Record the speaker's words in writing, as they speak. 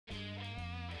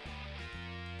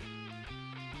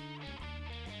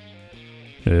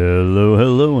Hello,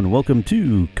 hello, and welcome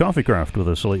to CoffeeCraft with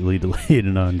a slightly delayed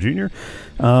non-junior.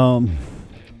 Okay,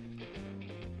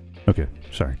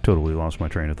 sorry, totally lost my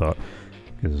train of thought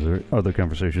because there are other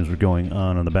conversations were going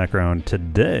on in the background.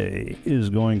 Today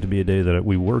is going to be a day that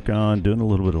we work on doing a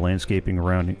little bit of landscaping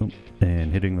around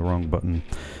and hitting the wrong button.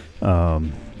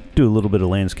 Do a little bit of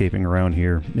landscaping around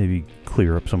here, maybe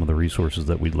clear up some of the resources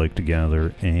that we'd like to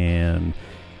gather and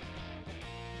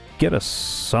get a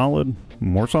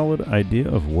more solid idea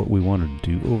of what we want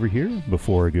to do over here.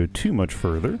 Before I go too much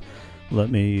further,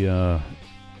 let me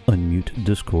unmute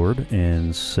Discord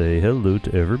and say hello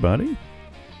to everybody.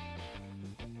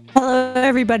 Hello,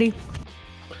 everybody.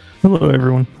 Hello,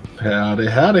 everyone. Howdy,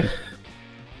 howdy.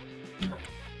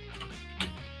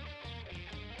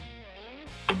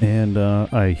 And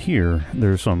I hear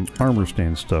there's some armor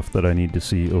stand stuff that I need to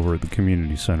see over at the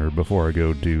community center before I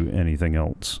go do anything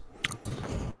else.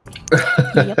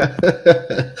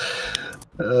 Yep.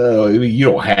 Oh, you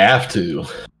don't have to.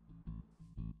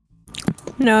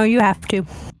 No, you have to.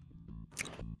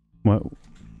 What?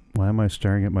 Why am I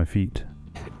staring at my feet?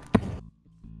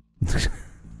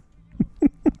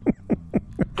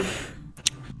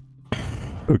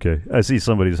 Okay, I see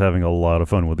somebody's having a lot of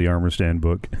fun with the armor stand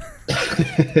book.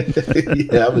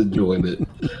 Yeah, I'm enjoying it.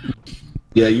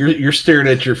 Yeah, you're staring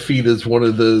at your feet as one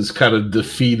of those kind of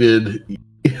defeated.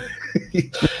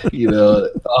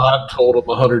 I've told him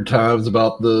 100 times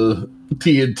about the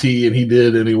TNT, and he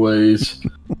did anyways.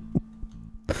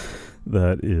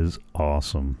 That is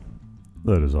awesome.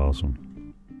 That is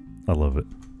awesome. I love it.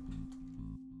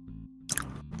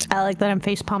 I like that I'm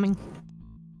face palming.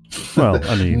 Well,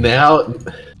 I mean,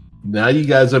 now you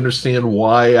guys understand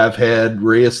why I've had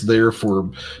Reyes there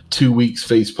for 2 weeks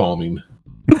face palming.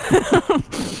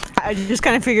 I just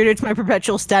kind of figured it's my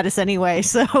perpetual status anyway,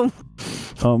 so.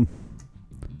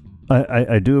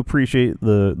 I do appreciate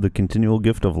the continual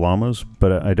gift of llamas,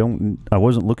 but I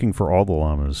wasn't looking for all the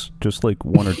llamas, just like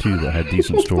one or two that had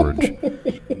decent storage.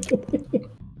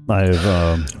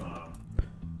 I've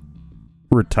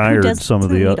retired some of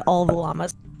the all the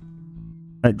llamas.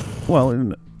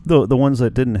 The ones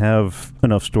that didn't have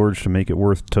enough storage to make it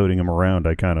worth toting them around,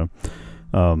 I kind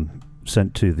of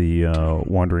sent to the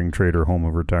Wandering Trader Home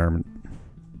of Retirement.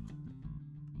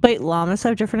 Wait, llamas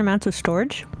have different amounts of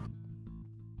storage?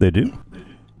 They do.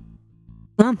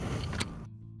 Oh.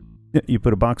 Yeah, you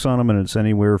put a box on them, and it's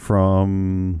anywhere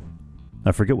from,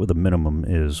 I forget what the minimum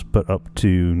is, but up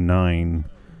to 9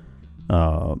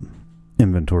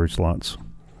 inventory slots.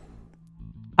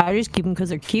 I just keep them because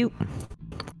they're cute.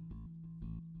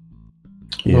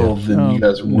 Yeah. Well, then you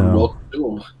guys are more than welcome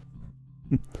to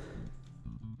them.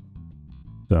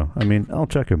 So, I mean, I'll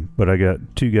check them, but I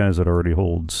got 2 guys that already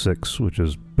hold 6, which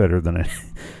is better than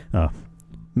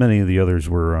many of the others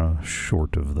were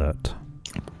short of that.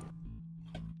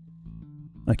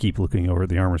 I keep looking over at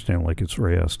the armor stand like it's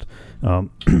raced.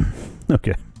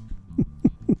 Okay.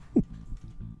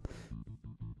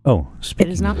 Oh, It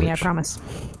is not me, I promise.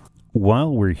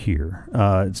 While we're here,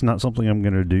 it's not something I'm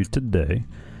going to do today,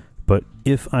 but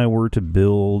if I were to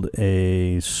build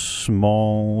a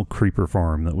small creeper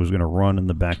farm that was going to run in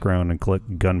the background and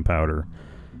collect gunpowder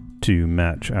to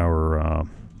match our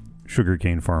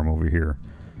sugarcane farm over here,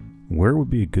 where would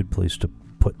be a good place to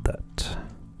put that?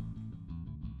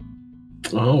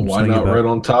 Oh, why not right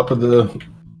on top of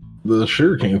the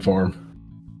sugarcane farm?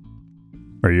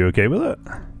 Are you okay with that?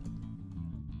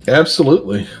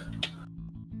 Absolutely.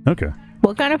 Okay.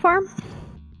 What kind of farm?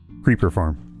 Creeper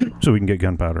farm, so we can get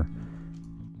gunpowder.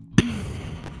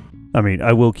 I mean,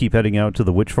 I will keep heading out to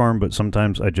the witch farm, but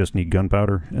sometimes I just need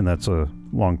gunpowder, and that's a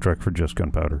long trek for just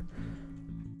gunpowder.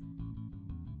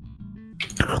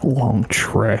 Long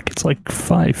trek. It's like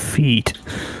 5 feet.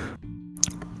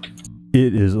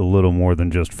 It is a little more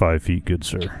than just 5 feet, good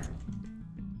sir.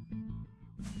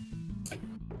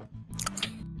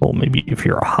 Well, maybe if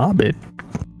you're a hobbit.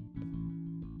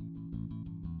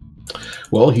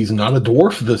 Well, he's not a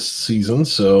dwarf this season,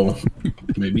 so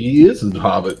maybe he is a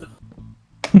hobbit.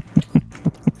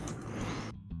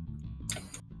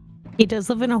 He does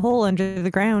live in a hole under the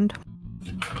ground.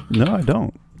 No, I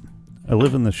don't. I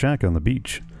live in the shack on the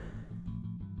beach.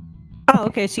 Oh,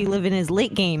 okay, so you live in his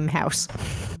late game house.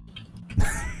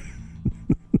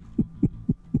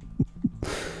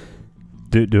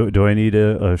 Do I need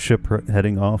a ship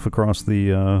heading off across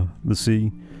the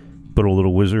sea? Put a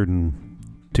little wizard and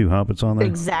 2 hobbits on there?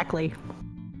 Exactly.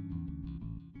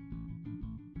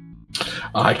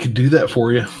 I could do that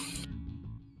for you.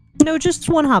 No, just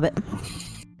 1 hobbit.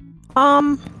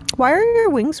 Why are your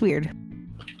wings weird?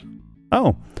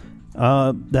 Oh,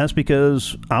 that's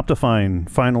because Optifine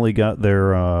finally got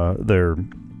their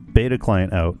beta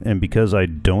client out, and because I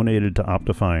donated to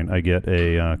Optifine, I get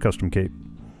a custom cape.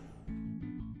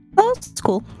 Oh, that's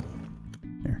cool.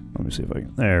 Here, let me see if I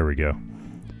can... There we go.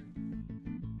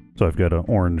 So I've got an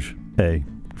orange A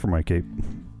for my cape.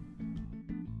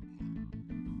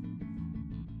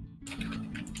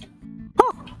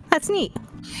 Oh, that's neat.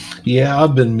 Yeah,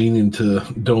 I've been meaning to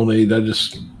donate. I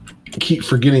just keep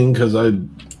forgetting because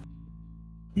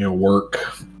work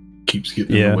keeps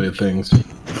getting in the way of things.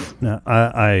 Now,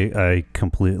 I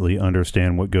completely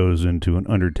understand what goes into an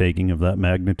undertaking of that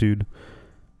magnitude.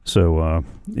 So,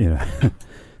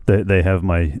 they have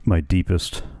my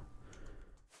deepest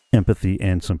empathy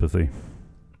and sympathy.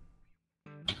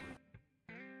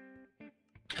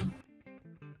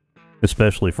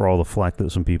 Especially for all the flack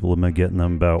that some people have been getting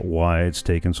them about why it's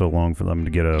taken so long for them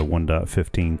to get a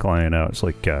 1.15 client out. It's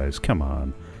like, guys, come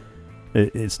on.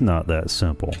 It's not that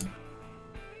simple.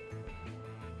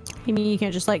 You mean you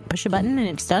can just like push a button and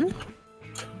it's done?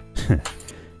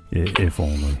 If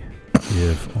only.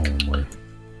 If only.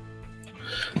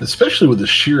 Especially with the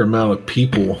sheer amount of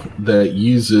people that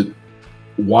use it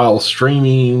while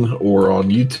streaming or on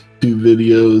YouTube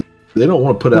videos. They don't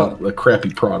want to put out a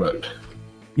crappy product.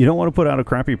 You don't want to put out a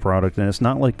crappy product, and it's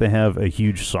not like they have a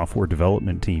huge software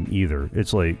development team either.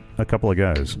 It's like a couple of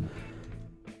guys.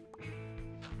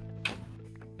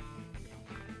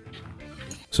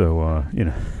 So,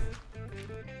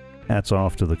 hats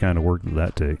off to the kind of work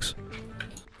that takes.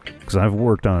 Because I've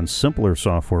worked on simpler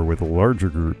software with a larger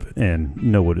group and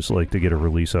know what it's like to get a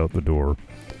release out the door.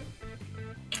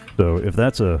 So if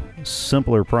that's a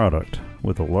simpler product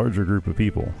with a larger group of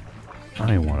people,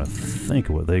 I want to think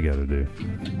of what they got to do.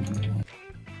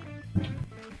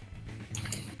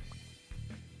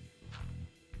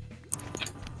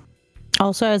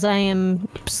 Also, as I am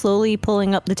slowly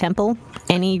pulling up the temple,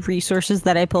 any resources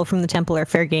that I pull from the temple are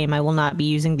fair game. I will not be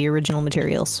using the original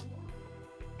materials.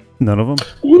 None of them?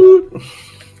 Woo!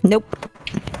 Nope.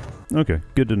 Okay,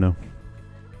 good to know.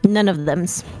 None of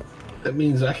them's. That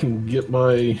means I can get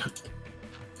my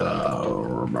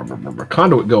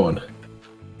conduit going.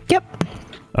 Yep.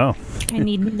 Oh. I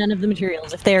need none of the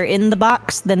materials. If they're in the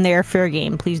box, then they're fair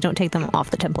game. Please don't take them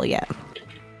off the temple yet.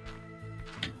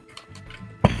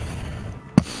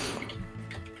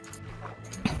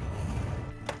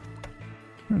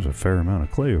 There's a fair amount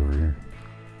of clay over here.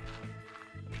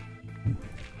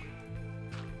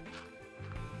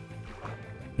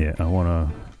 Yeah, I want to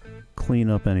clean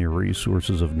up any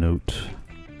resources of note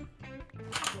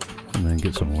and then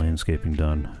get some landscaping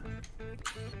done.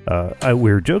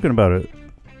 We were joking about it.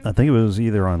 I think it was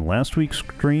either on last week's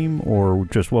stream or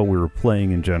just while we were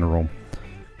playing in general.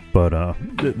 But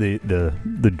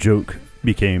the joke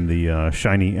became the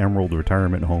shiny emerald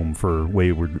retirement home for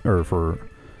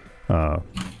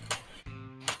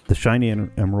the shiny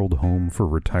emerald home for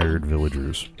retired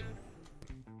villagers.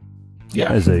 Yeah.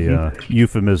 As a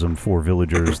euphemism for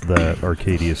villagers that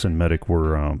Arcadius and Medic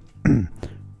were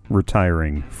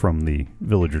retiring from the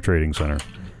villager trading center.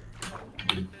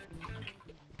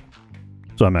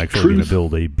 So I'm actually going to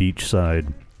build a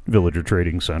beachside villager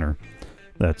trading center.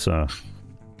 That's the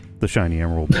shiny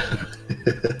emerald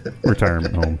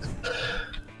retirement home.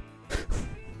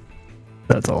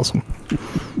 That's awesome.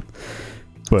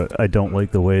 But I don't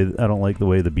like the way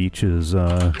the beach is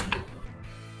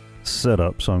set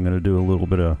up, so I'm going to do a little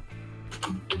bit of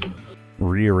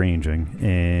rearranging,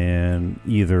 and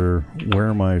either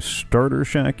where my starter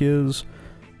shack is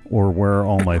or where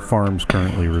all my farms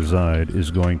currently reside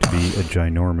is going to be a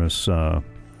ginormous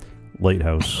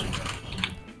lighthouse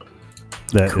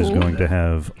that is going to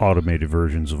have automated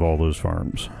versions of all those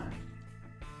farms.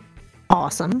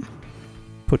 Awesome.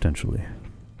 Potentially.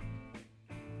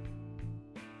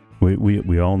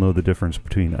 We all know the difference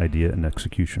between idea and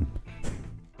execution.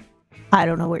 I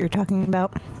don't know what you're talking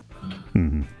about.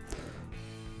 Mm-hmm.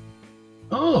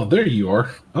 Oh, there you are.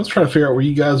 I was trying to figure out where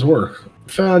you guys were.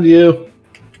 Found you.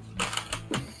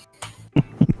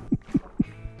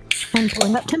 I'm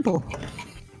pulling up temple.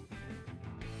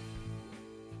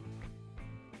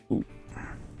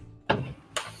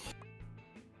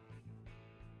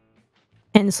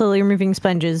 And slowly removing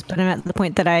sponges, but I'm at the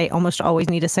point that I almost always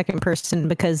need a second person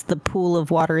because the pool of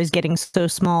water is getting so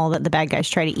small that the bad guys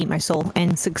try to eat my soul,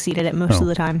 and succeed at it most of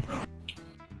the time.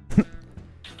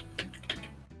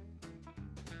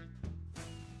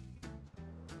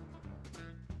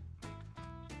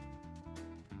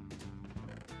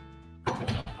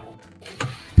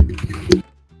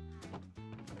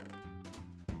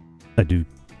 I do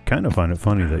kind of find it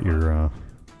funny that you're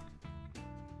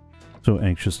so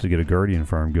anxious to get a guardian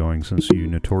farm going, since you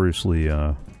notoriously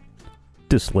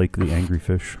dislike the angry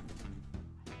fish.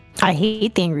 I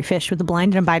hate the angry fish with a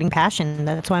blind and abiding passion.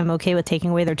 That's why I'm okay with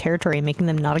taking away their territory and making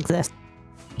them not exist.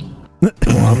 Well,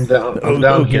 I'm down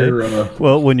Okay. here.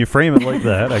 Well, when you frame it like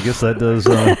that, I guess that does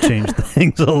change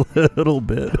things a little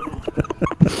bit.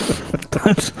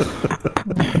 That's,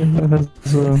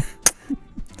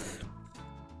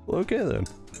 Okay, then.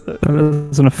 that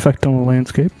has an effect on the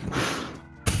landscape.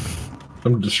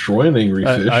 I'm destroying angry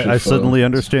fish. I suddenly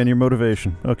understand your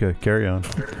motivation. Okay, carry on.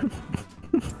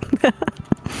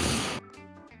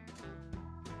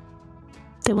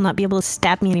 They will not be able to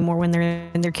stab me anymore when they're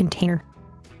in their container,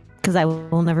 because I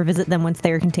will never visit them once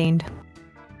they are contained.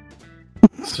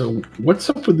 So, what's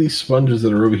up with these sponges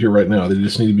that are over here right now? They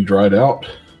just need to be dried out?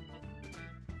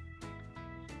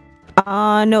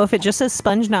 No, if it just says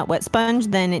sponge, not wet sponge,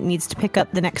 then it needs to pick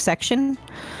up the next section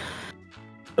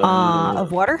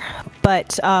of water.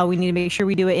 But we need to make sure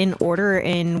we do it in order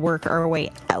and work our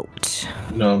way out.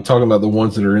 No, I'm talking about the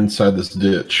ones that are inside this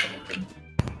ditch.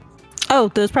 Oh,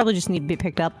 those probably just need to be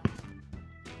picked up.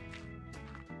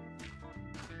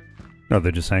 No,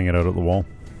 they're just hanging out at the wall.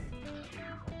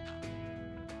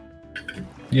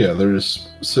 Yeah, they're just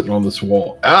sitting on this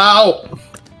wall. Ow!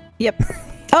 Yep.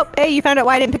 Oh, hey, you found out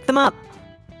why I didn't pick them up.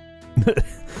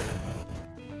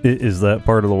 Is that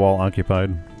part of the wall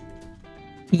occupied?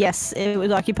 Yes, it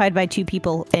was occupied by two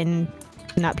people, and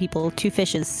not people, two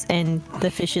fishes, and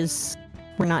the fishes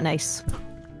were not nice.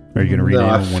 Are you going to rename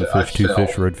No, them one I fish, two fell.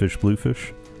 fish, red fish, blue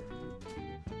fish?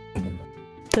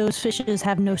 Those fishes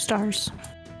have no stars.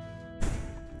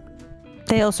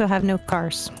 They also have no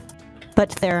cars.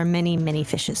 But there are many, many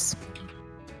fishes.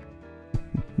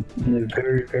 They're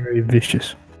very, very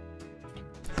vicious.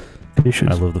 Vicious.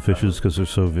 I love the fishes because they're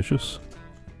so vicious.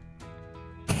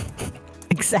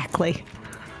 Exactly.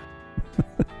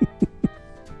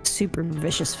 Super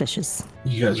vicious fishes.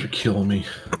 You guys are killing me.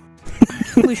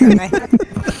 We try.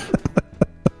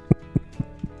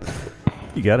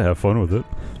 You got to have fun with it.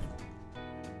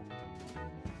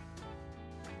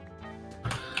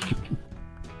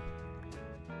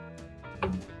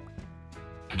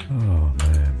 Oh,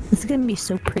 man. It's gonna be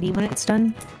so pretty when it's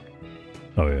done.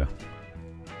 Oh, yeah.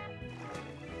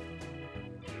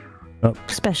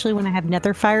 Especially when I have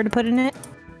nether fire to put in it.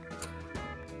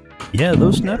 Yeah,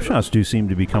 those snapshots do seem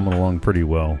to be coming along pretty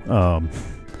well.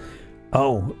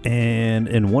 Oh, and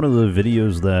in one of the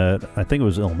videos that I think it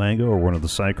was El Mango or one of the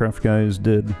CoffeeCraft guys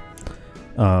did,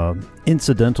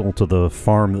 incidental to the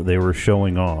farm that they were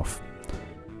showing off,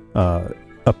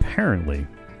 apparently,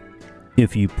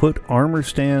 if you put armor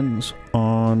stands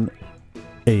on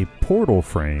a portal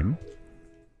frame,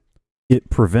 it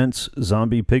prevents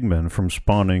zombie pigmen from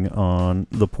spawning on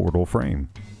the portal frame.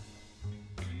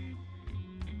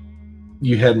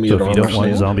 You had me So at if you armor don't want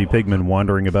stand. zombie pigmen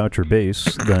wandering about your base,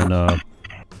 then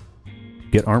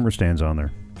get armor stands on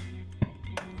there.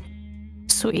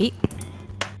 Sweet.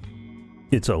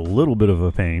 It's a little bit of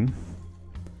a pain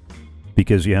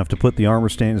because you have to put the armor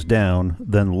stands down,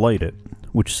 then light it,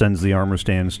 which sends the armor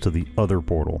stands to the other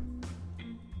portal.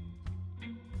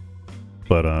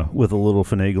 But with a little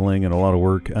finagling and a lot of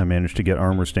work, I managed to get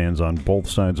armor stands on both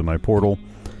sides of my portal.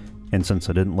 And since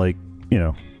I didn't like,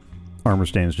 armor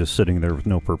stands just sitting there with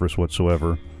no purpose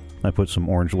whatsoever, I put some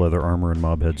orange leather armor and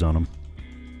mob heads on them.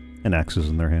 And axes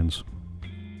in their hands.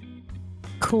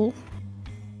 Cool.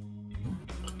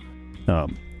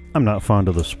 I'm not fond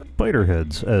of the spider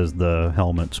heads as the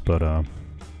helmets, but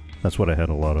that's what I had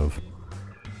a lot of.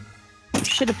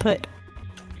 Should have put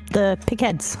the pig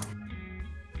heads.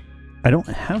 I don't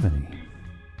have any.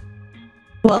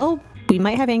 Well, we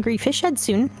might have angry fish heads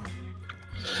soon.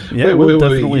 Yeah, wait.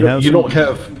 definitely have You some.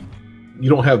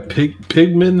 don't have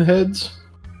pigmen heads?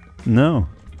 No.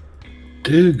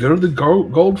 Dude, go to the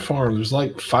gold farm. There's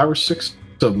like 5 or 6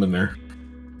 of them in there.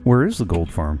 Where is the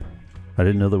gold farm? I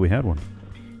didn't know that we had one.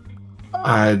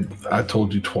 I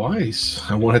told you twice.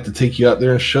 I won't have to take you out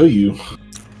there and show you.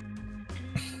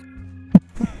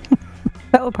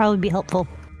 That would probably be helpful.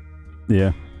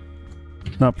 Yeah.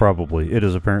 Not probably. It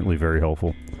is apparently very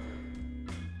helpful.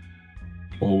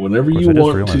 Well, whenever Of course, you I just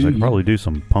want realized to, I could probably do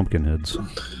some pumpkin heads.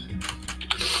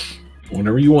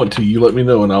 whenever you want to, you let me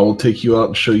know, and I will take you out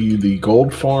and show you the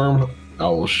gold farm. I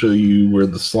will show you where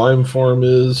the slime farm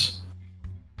is.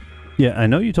 Yeah, I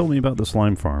know you told me about the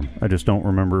slime farm. I just don't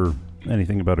remember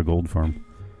anything about a gold farm.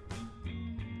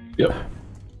 Yep.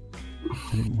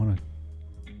 I didn't want to...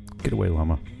 Get away,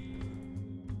 llama.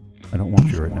 I don't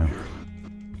want you right now.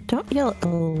 Don't yell at the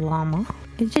llama.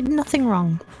 It did nothing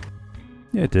wrong.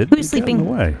 Yeah, it did. Who's It got in sleeping?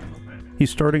 the way. He's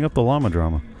starting up the llama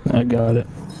drama. I got it.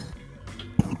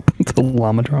 It's the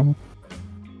llama drama.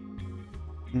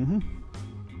 Mm-hmm.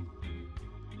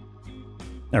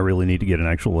 I really need to get an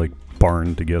actual like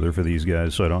barn together for these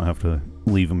guys, so I don't have to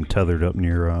leave them tethered up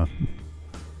near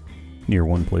near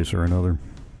one place or another.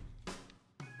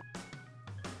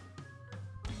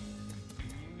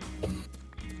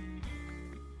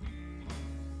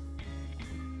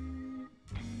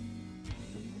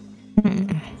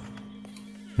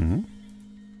 Mm-hmm.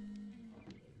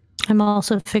 I'm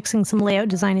also fixing some layout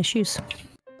design issues.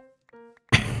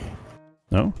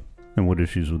 Oh? And what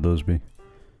issues would those be?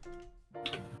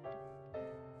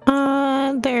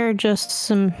 There are just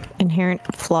some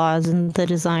inherent flaws in the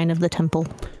design of the temple,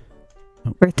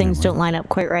 where things don't line up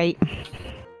quite right.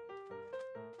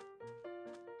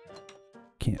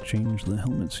 Can't change the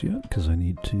helmets yet, because I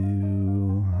need to...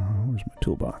 where's my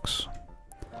toolbox?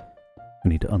 I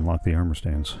need to unlock the armor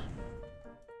stands.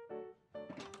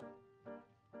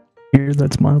 Here,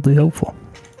 that's mildly helpful.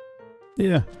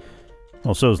 Yeah.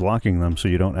 Well, so is locking them so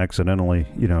you don't accidentally,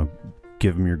 you know,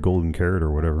 give them your golden carrot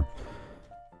or whatever.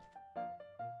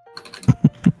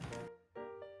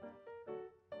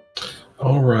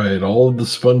 All right, all of the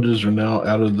sponges are now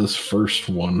out of this first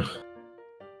one.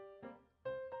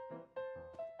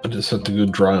 I just have to go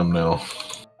dry them now.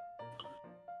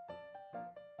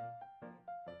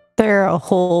 There are a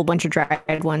whole bunch of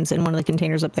dried ones in one of the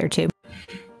containers up there too.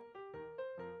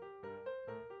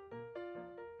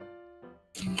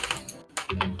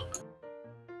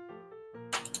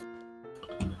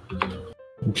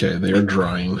 Okay, they are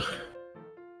drying.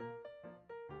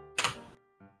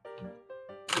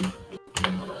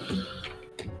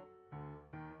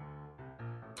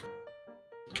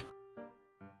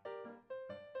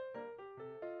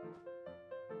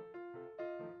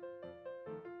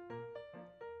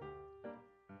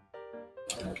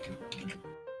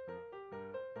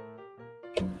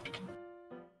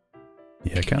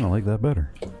 Yeah, I kind of like that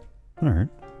better. Alright.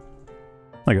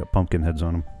 I got pumpkin heads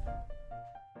on them.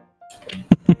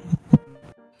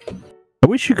 I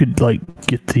wish you could, like,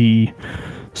 get the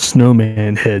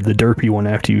snowman head, the derpy one,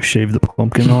 after you shave the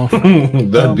pumpkin off.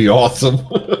 That'd be awesome.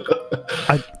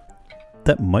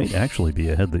 That might actually be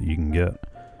a head that you can get.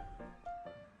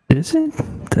 Is it?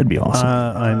 That'd be awesome.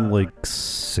 I'm like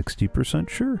 60%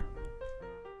 sure.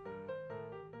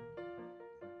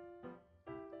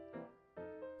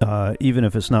 Even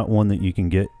if it's not one that you can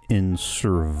get in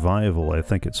survival, I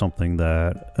think it's something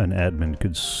that an admin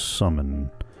could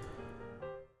summon.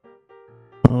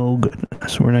 Oh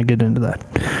goodness, we're not getting into that.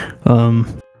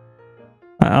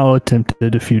 I'll attempt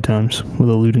it a few times with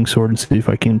a looting sword and see if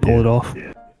I can pull it off.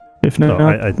 If not,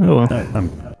 oh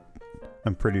well.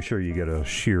 I'm pretty sure you gotta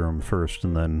shear them first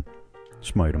and then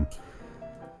smite them.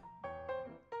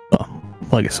 Oh,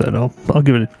 like I said, I'll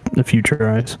give it a few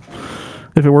tries.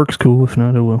 If it works, cool. If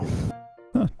not, it will.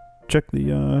 Check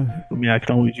the I mean, I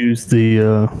can always use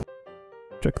the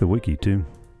check the wiki too.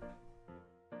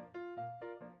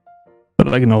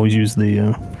 But I can always use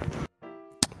the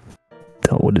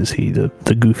what is he? The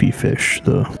goofy fish,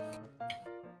 the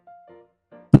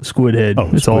squid head. Oh,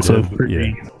 it's squid also head, pretty.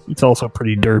 yeah. It's also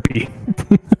pretty derpy.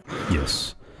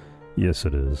 Yes, yes,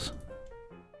 it is.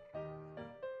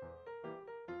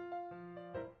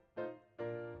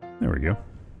 There we go.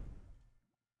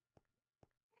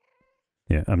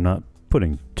 Yeah, I'm not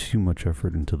putting too much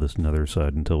effort into this nether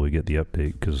side until we get the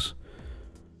update, because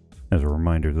as a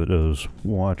reminder to those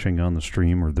watching on the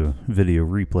stream or the video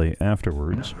replay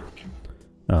afterwards,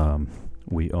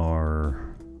 we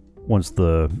are, once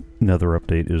the nether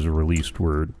update is released,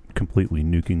 we're completely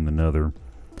nuking the nether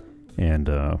and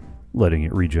letting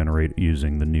it regenerate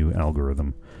using the new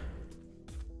algorithm.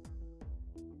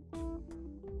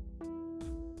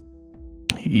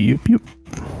 Yep.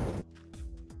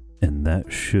 And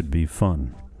that should be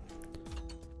fun.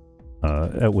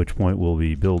 At which point we'll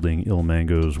be building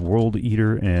Ilmango's World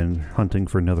Eater and hunting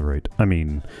for netherite. I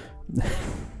mean...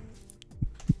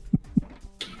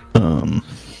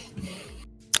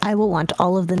 I will want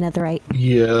all of the netherite.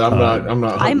 Yeah, I'm not.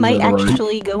 I might netherite.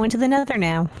 actually go into the nether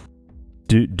now.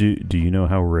 Do you know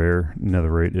how rare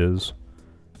netherite is?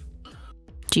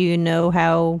 Do you know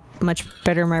how much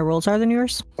better my rolls are than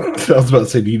yours? I was about to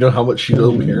say, do you know how much she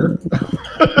doesn't care?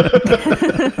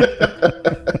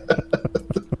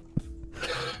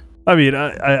 I mean,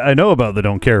 I know about the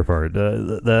don't care part.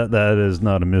 That is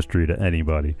not a mystery to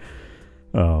anybody.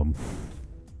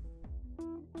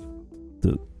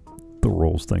 The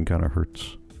rolls thing kind of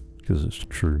hurts because it's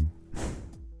true.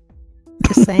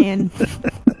 Just saying.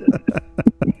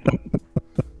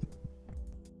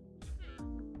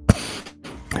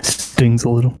 Stings a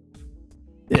little.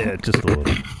 Yeah, just a little.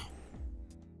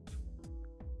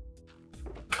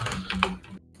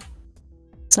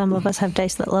 Some of us have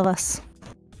dice that love us.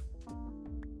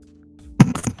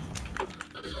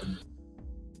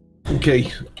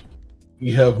 Okay,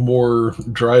 you have more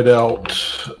dried out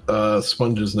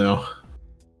sponges now.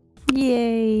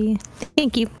 Yay.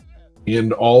 Thank you.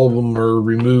 And all of them are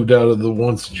removed out of the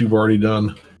ones that you've already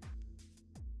done.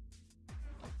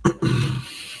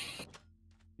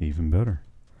 Even better.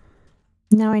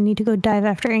 Now I need to go dive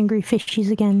after angry fishies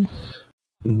again.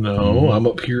 No, I'm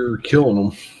up here killing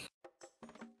them.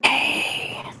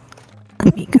 Hey.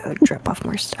 Let me go drop off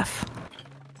more stuff.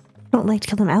 I don't like to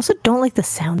kill them. I also don't like the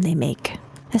sound they make.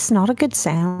 It's not a good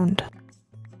sound.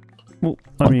 Well,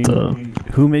 I mean,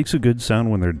 who makes a good sound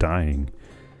when they're dying?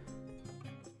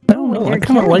 I don't know. I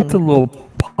kind of like the little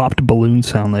popped balloon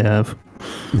sound they have.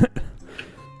 I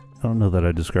don't know that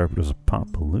I describe it as a pop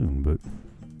balloon, but...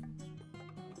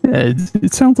 Yeah,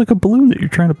 it sounds like a balloon that you're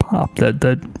trying to pop.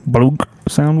 That blunk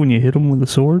sound when you hit them with a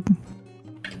sword.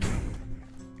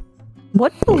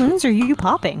 What balloons are you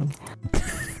popping?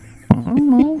 I don't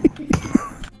know.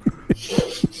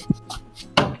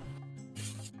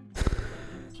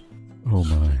 Oh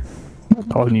my. I'm not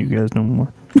talking to you guys no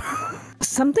more.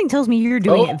 Something tells me you're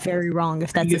doing it very wrong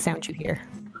if that's the sound you hear.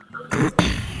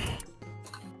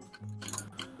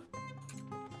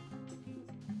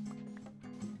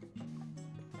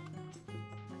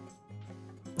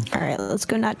 Alright, let's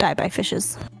go not die by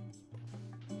fishes.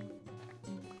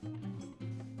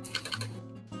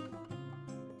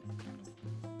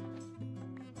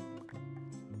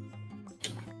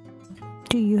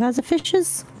 Do you have the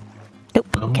fishes? Nope.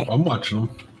 Okay. I'm watching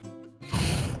them.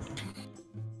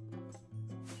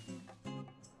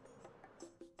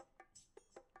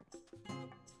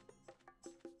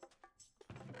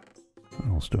 What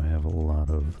else do I have a lot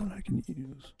of that I can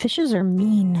use? Fishes are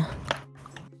mean.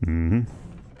 Mm-hmm.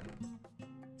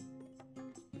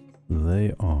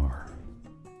 They are.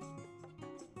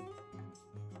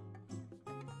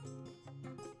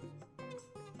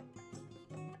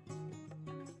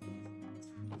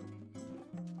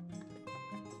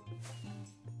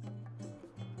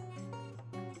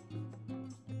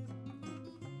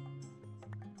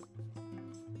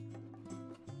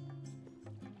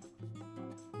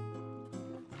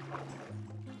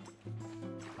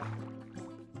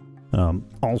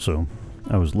 Also,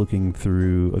 I was looking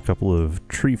through a couple of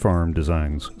tree farm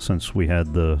designs since we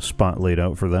had the spot laid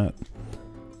out for that.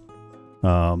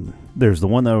 There's the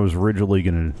one that I was originally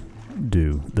going to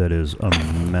do that is a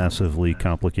massively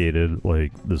complicated,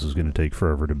 like this is going to take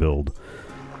forever to build.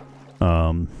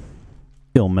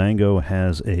 Il Mango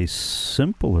has a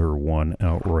simpler one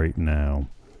out right now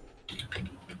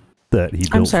that he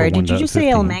built. I'm sorry, for did you just say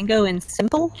El Mango and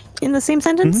simple in the same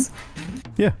sentence?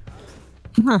 Mm-hmm. Yeah.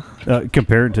 Huh.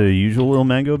 Compared to usual Il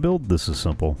Mango build, this is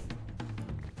simple.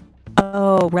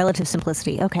 Oh, relative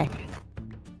simplicity. Okay.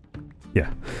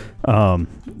 Yeah.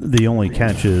 The only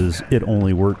catch is it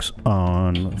only works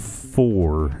on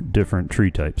 4 different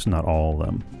tree types, not all of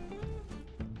them.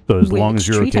 So as long as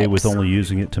you're okay with only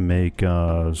using it to make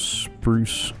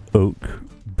spruce, oak,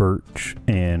 birch,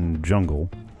 and jungle.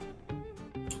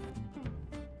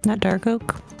 Not dark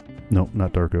oak? No,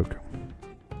 not dark oak.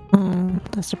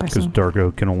 That's depressing. Because dark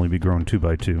oak can only be grown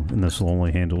 2x2, and this will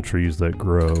only handle trees that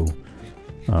grow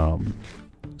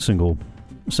single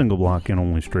block and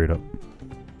only straight up.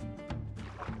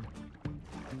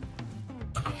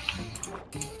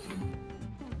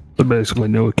 So basically,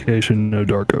 no acacia, no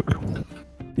dark oak.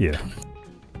 Yeah.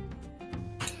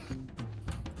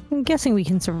 I'm guessing we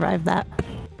can survive that.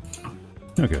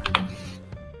 Okay.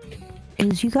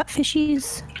 Is you got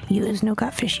fishies? You is no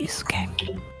got fishies. Okay.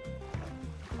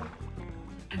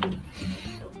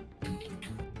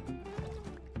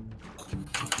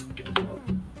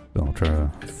 I'll try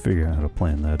to figure out how to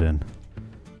plan that in.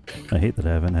 I hate that I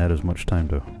haven't had as much time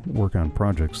to work on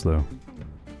projects, though.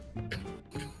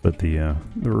 But the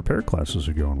repair classes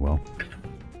are going well,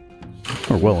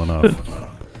 or well enough.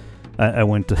 I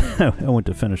went to I went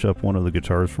to finish up one of the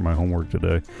guitars for my homework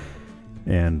today,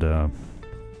 and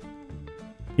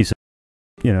he said,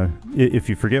 "You know, if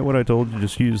you forget what I told you,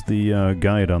 just use the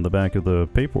guide on the back of the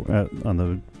paper on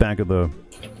the back of the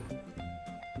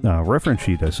reference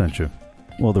sheet I sent you."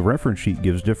 Well, the reference sheet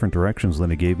gives different directions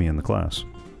than it gave me in the class.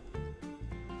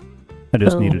 I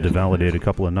just needed to validate a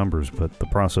couple of numbers, but the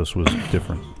process was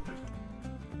different.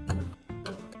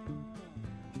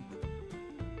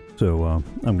 So I'm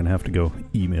going to have to go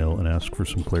email and ask for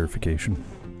some clarification.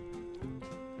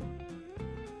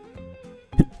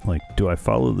 Like, do I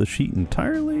follow the sheet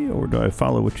entirely, or do I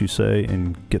follow what you say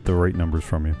and get the right numbers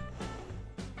from you?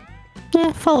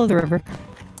 Yeah, follow the river.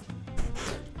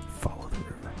 Follow the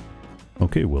river.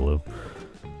 Okay, Willow.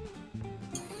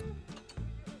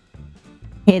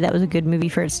 Hey, that was a good movie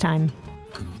for its time.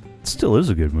 It still is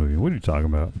a good movie. What are you talking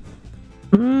about?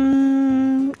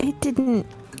 didn't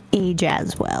age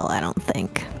as well, I don't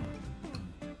think.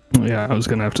 Yeah, I was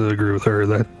gonna have to agree with her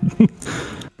that.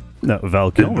 No,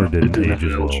 Val Kilmer didn't age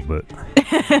as well, but.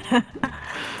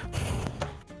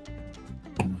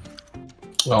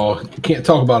 Oh, you can't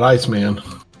talk about Iceman.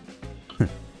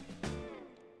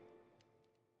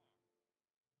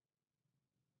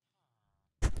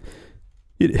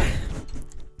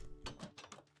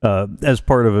 As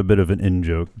part of a bit of an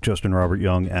in-joke, Justin Robert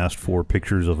Young asked for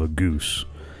pictures of a goose,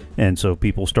 and so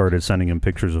people started sending him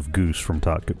pictures of Goose from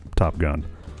Top Gun.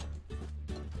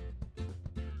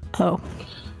 Oh.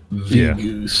 The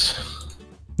Goose.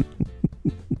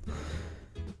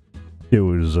 It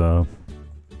was,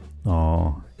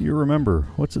 you remember,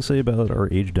 what's it say about our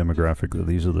age demographic, that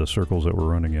these are the circles that we're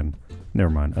running in? Never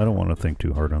mind, I don't want to think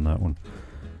too hard on that one.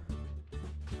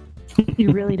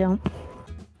 You really don't?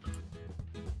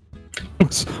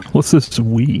 What's this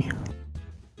we?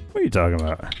 What are you talking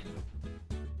about?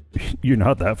 You're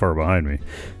not that far behind me.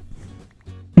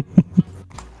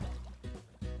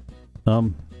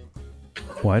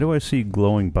 Why do I see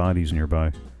glowing bodies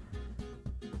nearby?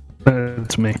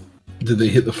 It's me. Did they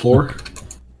hit the floor?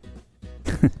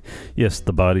 Yes,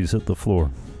 the bodies hit the floor.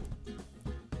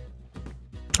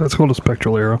 That's called a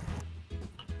spectral arrow.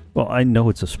 Well, I know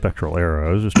it's a spectral arrow.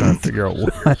 I was just trying to figure out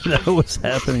why that was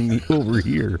happening over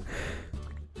here.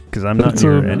 Because I'm not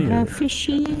near any of it.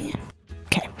 Fishy.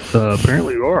 Okay.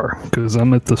 Apparently you are, because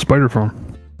I'm at the spider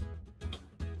farm.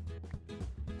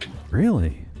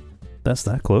 Really? That's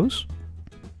that close?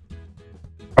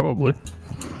 Probably.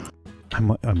 I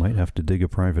might have to dig a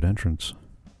private entrance.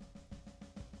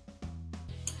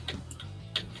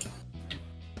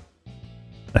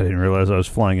 I didn't realize I was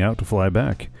flying out to fly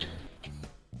back.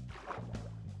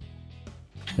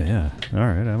 Yeah,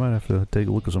 alright, I might have to take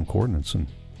a look at some coordinates. And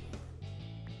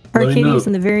Arcadius,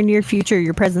 in the very near future,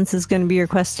 your presence is going to be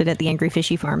requested at the Angry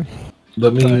Fishy farm.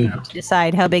 Let me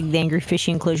decide how big the Angry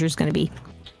Fishy enclosure is going to be.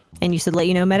 And you said let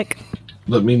you know, medic?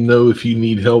 Let me know if you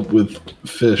need help with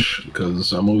fish,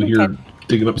 because I'm over here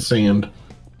digging up sand.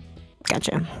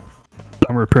 Gotcha.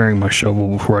 I'm repairing my shovel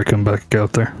before I come back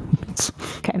out there.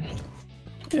 Okay.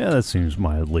 yeah, that seems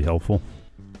mildly helpful.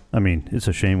 I mean, it's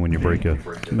a shame when you break a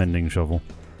mending shovel.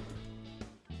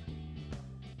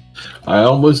 I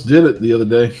almost did it the other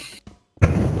day.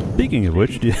 Speaking of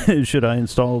which, should I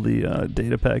install the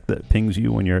data pack that pings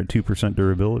you when you're at 2%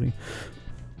 durability?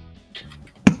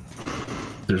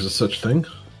 There's a such thing?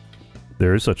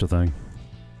 There is such a thing.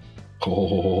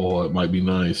 Oh, it might be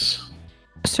nice.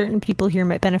 Certain people here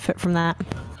might benefit from that.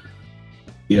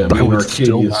 Yeah, I would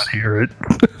still not hear it.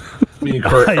 Me and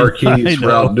Arcadius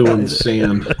were out doing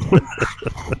sand.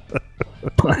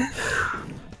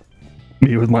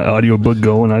 Me with my audiobook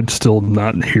going, I'd still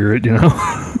not hear it, you know?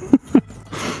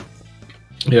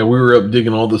 Yeah, we were up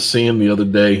digging all the sand the other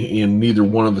day, and neither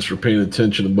one of us were paying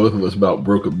attention, and both of us about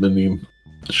broke a mending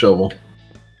shovel.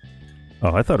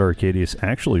 Oh, I thought Arcadius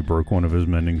actually broke one of his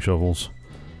mending shovels.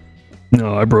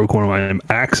 No, I broke one of my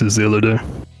axes the other day.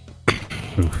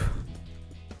 Oof.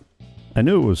 I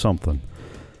knew it was something.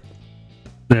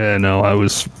 Yeah, no, I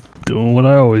was doing what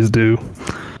I always do.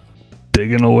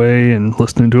 Digging away and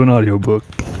listening to an audiobook.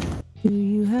 Do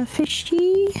you have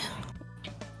fishy?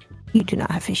 You do not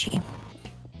have fishy.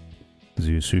 Is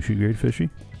he a sushi grade fishy?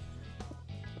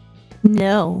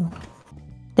 No.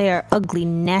 They are ugly,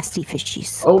 nasty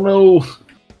fishies. Oh no!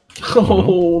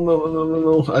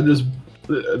 Oh no! I just.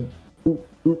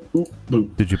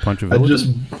 Did you punch a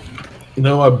villager?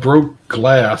 I broke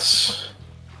glass.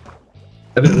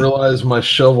 I didn't realize my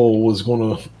shovel was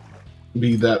going to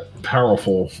be that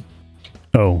powerful.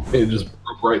 Oh. It just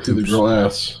broke right through the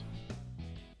glass.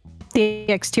 The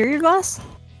exterior glass?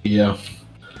 Yeah.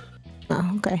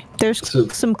 Oh, okay. There's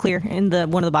some clear in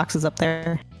one of the boxes up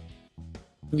there.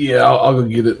 Yeah, I'll go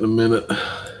get it in a minute.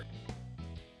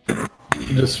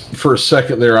 Just for a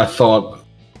second there, I thought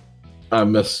I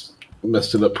messed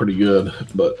it up pretty good,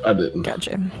 but I didn't.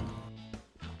 Gotcha.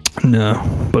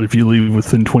 No, but if you leave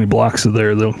within 20 blocks of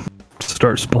there, they'll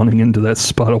start spawning into that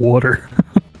spot of water.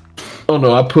 Oh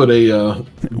no, I put a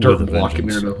dirt block in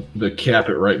there to cap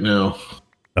it right now.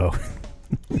 Oh.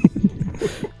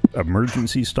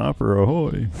 Emergency stopper,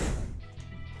 ahoy.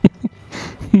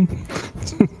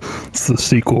 It's the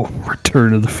sequel,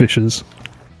 Return of the Fishes.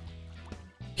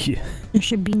 Yeah. There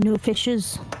should be no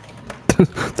fishes.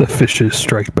 The fishes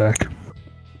strike back.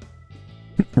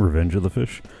 Revenge of the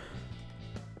Fish.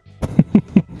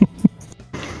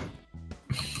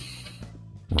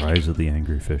 Rise of the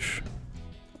Angry Fish.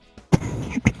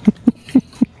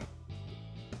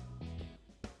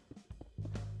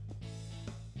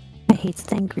 I hate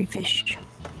the angry fish.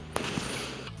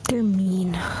 They're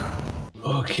mean.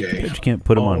 Okay. But you can't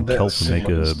put them All on that kelp and make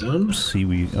a done.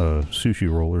 seaweed sushi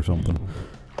roll or something.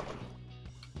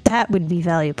 That would be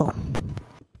valuable.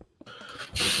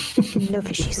 No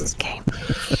fishies this game.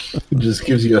 It just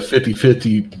gives you a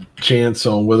 50-50 chance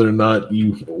on whether or not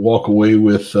you walk away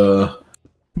with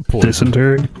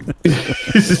dysentery.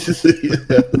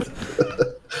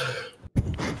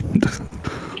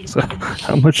 So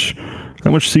how much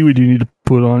seaweed do you need to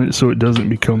put on it so it doesn't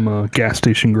become gas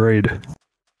station grade?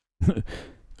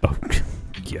 Oh,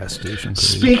 gas station grade.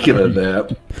 Speaking of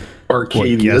that,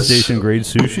 Arcadius. What, gas station grade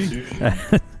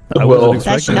sushi? Well,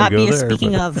 That should not be a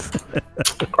speaking of.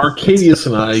 Arcadius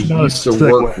and I used to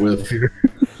work with.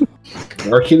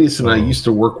 Arcadius and I used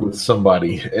to work with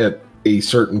somebody at a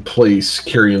certain place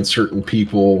carrying certain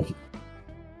people,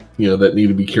 that need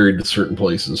to be carried to certain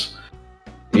places.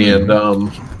 And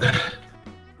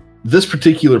this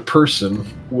particular person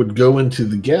would go into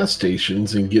the gas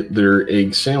stations and get their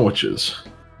egg sandwiches.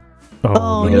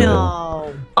 Oh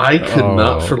no. I could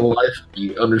not for the life of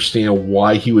me understand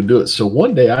why he would do it. So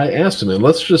one day I asked him, and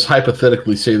let's just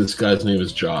hypothetically say this guy's name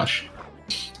is Josh.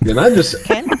 And I just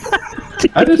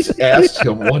asked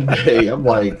him one day, I'm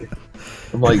like,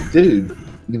 dude,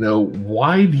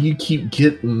 why do you keep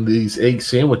getting these egg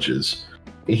sandwiches?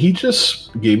 And he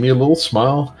just gave me a little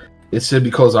smile and said,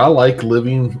 because I like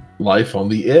living life on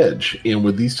the edge. And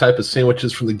with these type of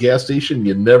sandwiches from the gas station,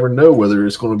 you never know whether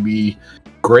it's going to be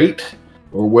great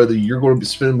or whether you're going to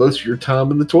spend most of your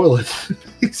time in the toilet.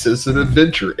 He says it's an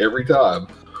adventure every time.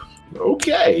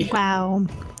 Okay. Wow.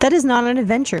 That is not an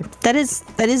adventure. That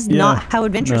is not how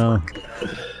adventures work.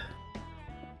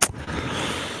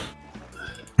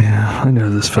 Yeah, I know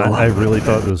this fella. I really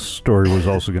thought this story was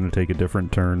also going to take a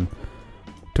different turn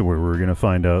to where we were going to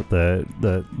find out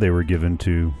that they were given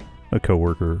to a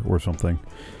coworker or something.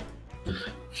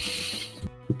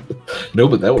 No,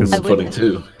 but that was funny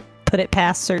too. Put it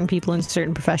past certain people in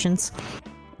certain professions.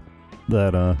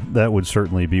 That would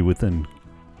certainly be within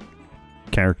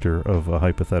character of a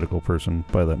hypothetical person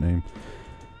by that name.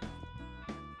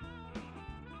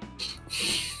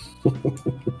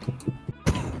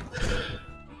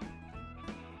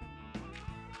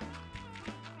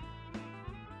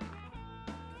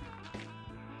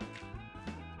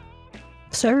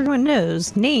 So everyone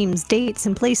knows, names, dates,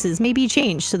 and places may be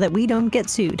changed so that we don't get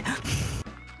sued.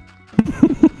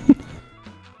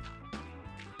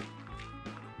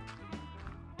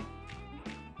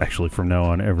 Actually, from now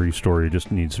on, every story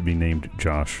just needs to be named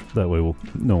Josh. That way,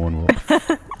 no one will.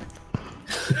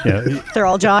 Yeah, they're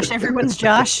all Josh. Everyone's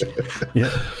Josh.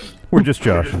 Yeah, we're just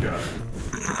Josh.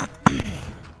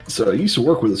 So I used to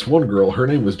work with this one girl. Her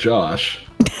name was Josh.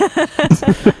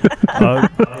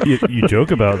 You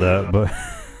joke about that, but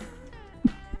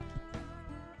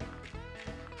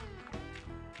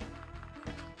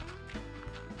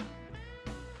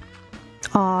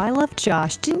Aw, I love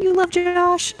Josh. Didn't you love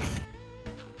Josh?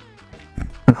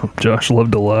 Josh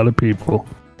loved a lot of people.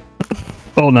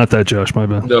 Oh, not that Josh, my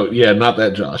bad. No, yeah, not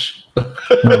that Josh.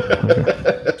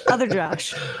 Okay. Other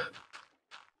Josh.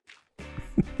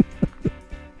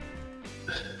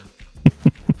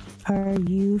 Are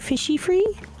you fishy free?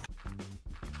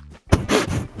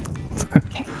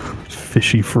 Okay.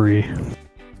 Fishy free.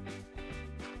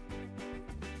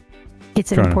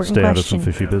 It's an trying to important stay question. out of some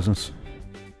fishy business.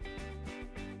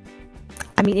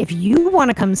 I mean, if you want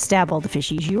to come stab all the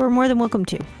fishies, you are more than welcome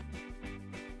to.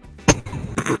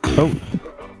 Oh,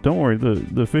 don't worry.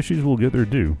 The fishies will get their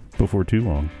due before too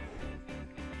long.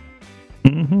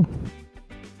 Mm-hmm.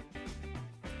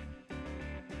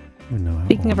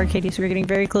 Speaking of Arcadius, we're getting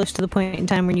very close to the point in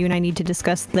time when you and I need to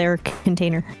discuss their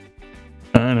container.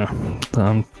 I know.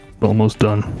 I'm almost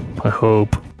done. I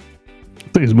hope. I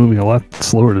think it's moving a lot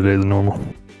slower today than normal.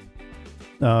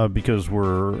 Because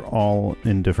we're all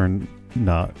in different,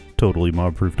 not totally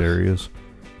mob-proofed areas.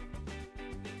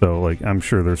 So, I'm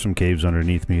sure there's some caves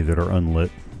underneath me that are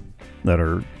unlit, that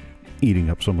are eating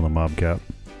up some of the mob cap.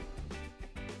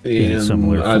 And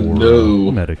similar I for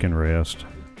know Medic and Rayast.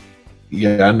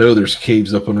 Yeah, I know there's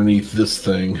caves up underneath this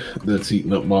thing that's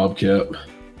eating up mob cap.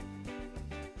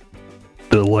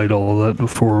 To light all of that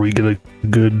before we get a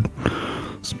good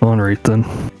spawn rate then.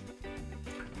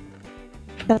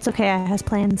 That's okay, I has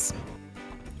plans.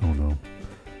 Oh no.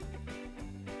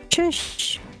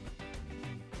 Shush.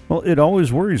 Well, it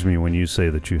always worries me when you say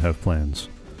that you have plans.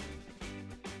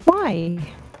 Why?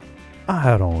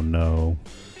 I don't know.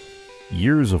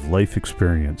 Years of life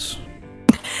experience.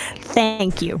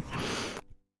 Thank you.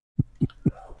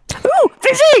 Ooh,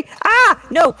 fishy! Ah,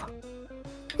 no.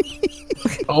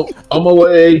 Oh, on my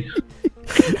way.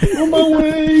 On my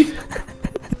way.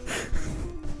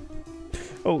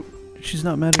 Oh, she's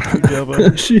not mad at you,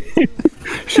 Java.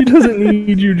 She doesn't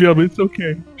need you, Jub. It's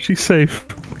okay. She's safe.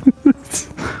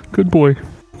 Good boy.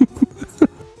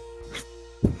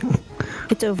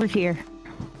 It's over here.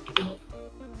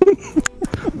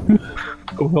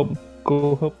 Go help.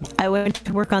 Go help. I went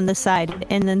to work on this side,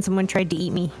 and then someone tried to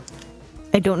eat me.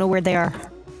 I don't know where they are.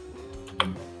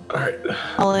 Alright.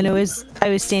 All I know is I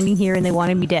was standing here and they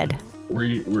wanted me dead.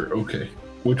 We're okay.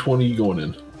 Which one are you going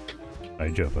in? I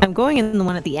jump up. I'm going in the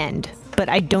one at the end, but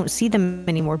I don't see them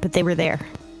anymore, but they were there.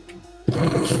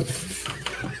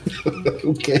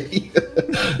 Okay.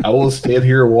 I will stand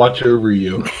here and watch over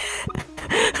you.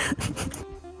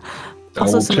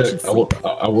 Also,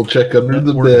 I will check under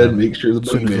the bed, make sure the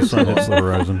soon as the sun hits the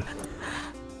horizon.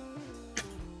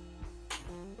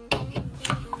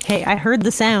 Hey, I heard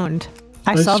the sound.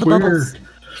 I saw the bubbles.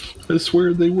 I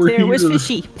swear they were there here. There was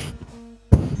fishy.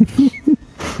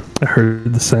 I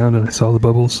heard the sound and I saw the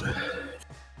bubbles.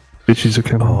 Fishies are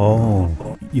coming.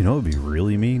 Oh, you know it'd be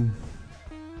really mean?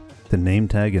 To name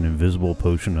tag an invisible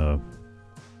potion a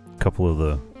couple of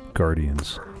the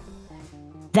guardians.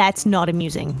 That's not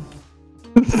amusing.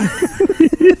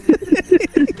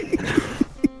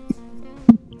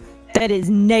 That is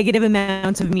negative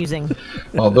amounts of amusing.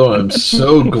 Although I'm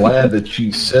so glad that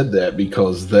you said that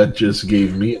because that just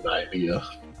gave me an idea.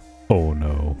 Oh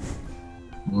no.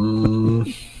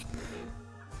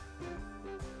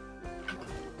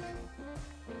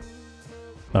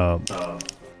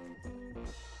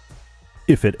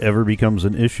 If it ever becomes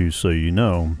an issue, so you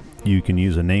know, you can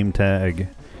use a name tag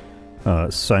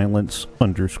silence_me,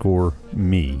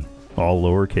 all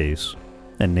lowercase,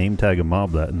 and name tag a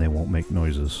mob that and they won't make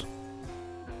noises.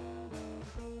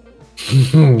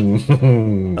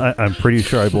 I'm pretty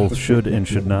sure I both should and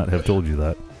should not have told you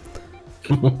that.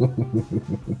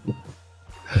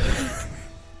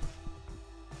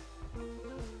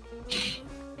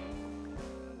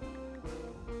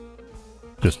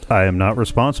 Just, I am not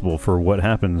responsible for what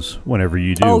happens whenever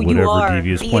you do whatever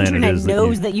devious plan it is. The internet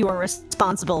knows that you are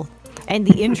responsible, and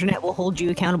the internet will hold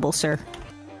you accountable, sir.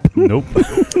 Nope.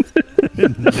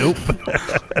 Nope.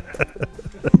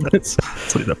 It's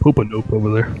like that Poopa Nope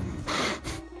over there.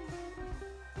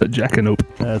 The Jackanope.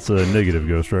 That's a negative,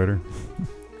 Ghost Rider.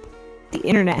 The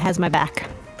internet has my back.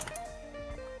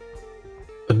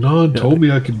 Anon told me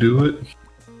I could do it.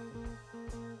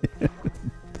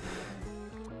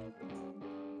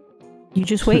 You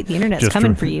just wait, the internet's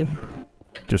coming for you.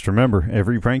 Just remember,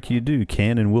 every prank you do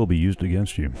can and will be used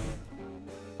against you.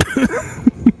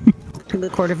 To the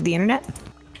court of the internet?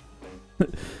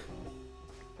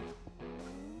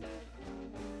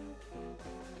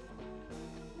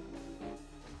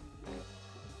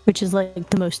 Which is like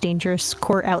the most dangerous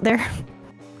court out there.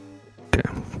 Okay.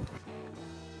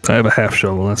 I have a half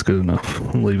shovel, that's good enough.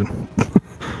 I'm leaving.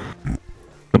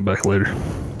 Come back later.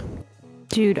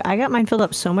 Dude, I got mine filled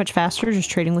up so much faster just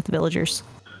trading with the villagers.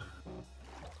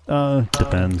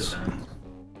 Depends.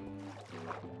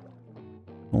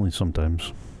 Only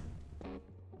sometimes.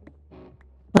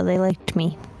 Well, they liked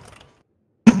me.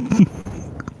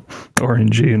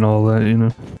 RNG and all that, you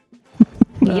know.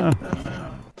 Yep.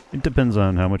 It depends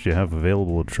on how much you have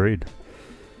available to trade.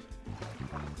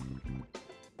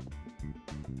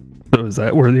 So is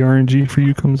that where the RNG for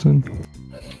you comes in?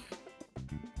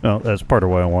 Well, that's part of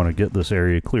why I want to get this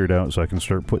area cleared out so I can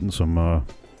start putting some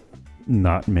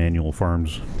not manual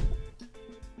farms.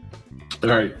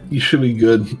 Alright, you should be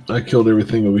good. I killed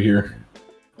everything over here.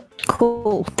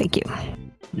 Cool, thank you.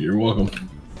 You're welcome.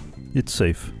 It's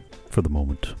safe for the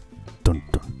moment. Dun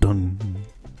dun dun.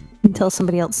 Until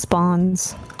somebody else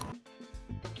spawns.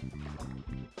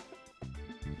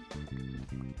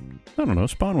 I don't know,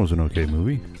 Spawn was an okay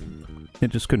movie.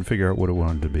 It just couldn't figure out what it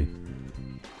wanted to be.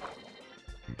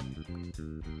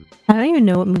 I don't even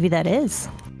know what movie that is.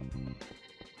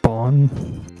 Spawn?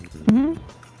 Mm-hmm.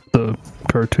 The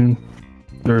cartoon?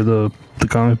 Or the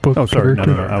comic book? Oh, sorry,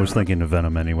 no. I was thinking of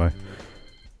Venom anyway.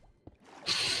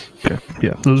 Okay,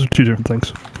 yeah, those are two different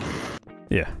things.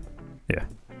 Yeah.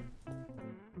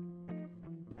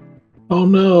 Oh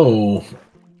no!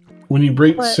 When you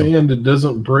break sand, it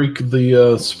doesn't break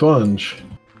the sponge.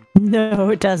 No,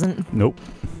 it doesn't. Nope.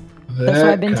 That's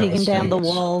why I've been taking down the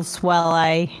walls while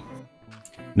I...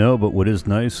 No, but what is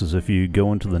nice is if you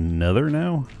go into the nether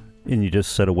now, and you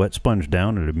just set a wet sponge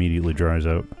down, it immediately dries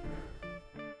out.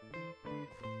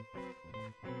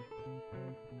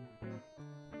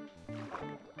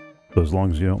 So as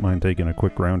long as you don't mind taking a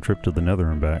quick round trip to the nether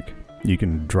and back, you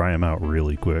can dry them out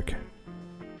really quick.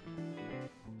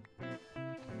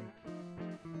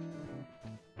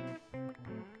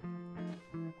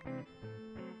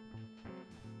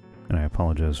 And I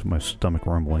apologize, my stomach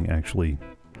rumbling actually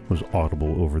was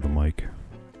audible over the mic.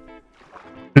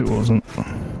 It wasn't.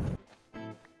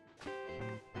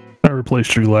 I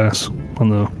replaced your glass on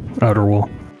the outer wall.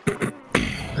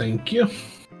 Thank you.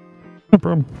 No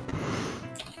problem.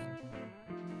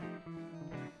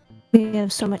 We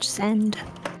have so much sand.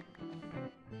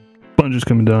 Sponge is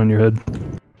coming down your head.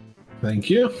 Thank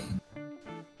you.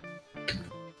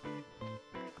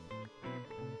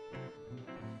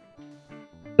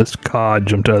 This cod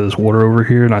jumped out of this water over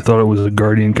here, and I thought it was a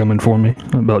guardian coming for me.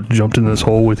 I about jumped in this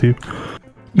hole with you.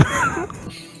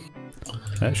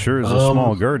 That sure is a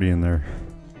small guardian there.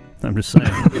 I'm just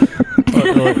saying.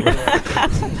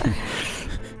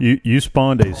 You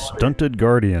spawned a stunted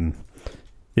guardian.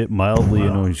 It mildly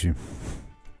annoys you.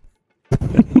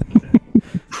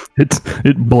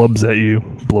 It blubs at you.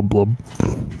 Blub blub.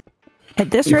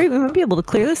 At this rate, we might be able to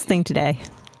clear this thing today.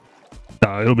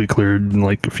 It'll be cleared in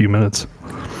like a few minutes.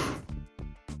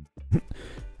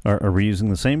 Are we using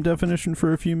the same definition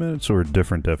for a few minutes or a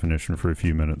different definition for a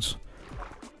few minutes?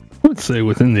 I would say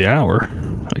within the hour.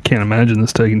 I can't imagine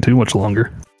this taking too much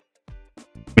longer.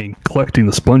 I mean, collecting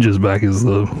the sponges back is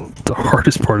the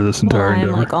hardest part of this entire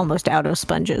endeavor. I'm like almost out of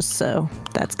sponges, so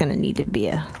that's going to need to be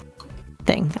a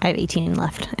thing. I have 18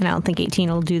 left, and I don't think 18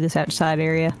 will do this outside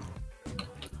area.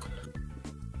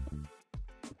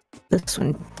 This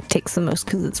one takes the most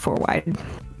because it's 4 wide.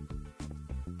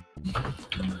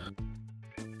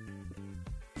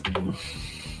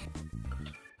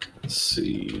 Let's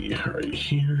see, right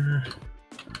here.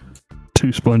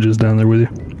 2 sponges down there with you.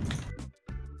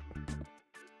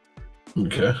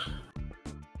 Okay.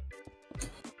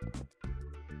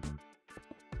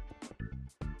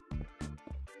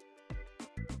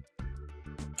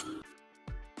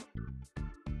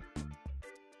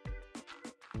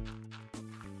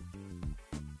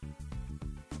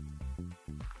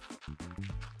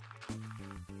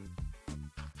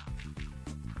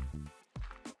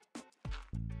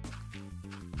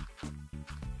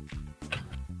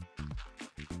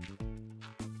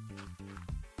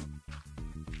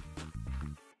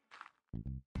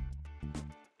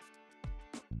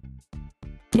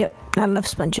 Yep, not enough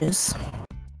sponges.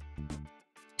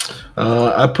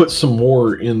 I put some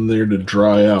more in there to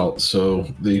dry out, so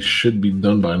they should be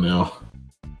done by now.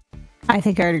 I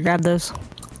think I already grabbed those.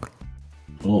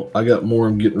 Well, I got more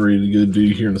I'm getting ready to go do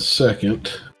here in a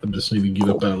second. I just need to get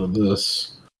up out of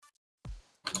this.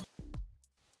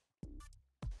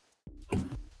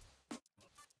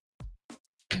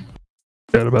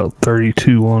 Got about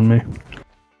 32 on me.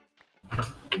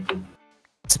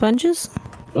 Sponges?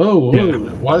 Oh, Yeah.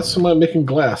 why is somebody making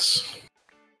glass?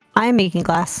 I'm making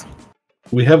glass.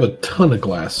 We have a ton of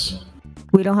glass.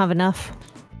 We don't have enough.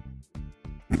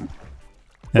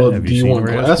 Well, Have do you seen want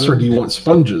Ray's glass or build? do you want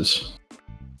sponges?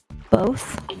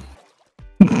 Both.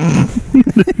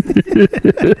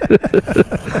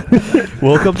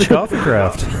 Welcome to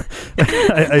CoffeeCraft.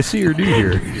 I see you're new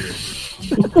here.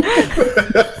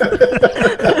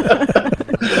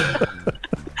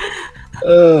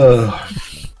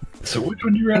 So which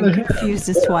would you rather I'm have? confused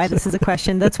as to why this is a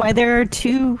question. That's why there are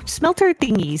 2 smelter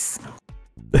thingies.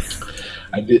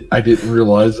 I didn't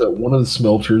realize that one of the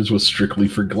smelters was strictly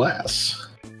for glass.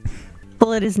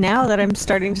 Well, it is now that I'm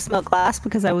starting to smelt glass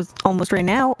because I was almost ran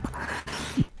out.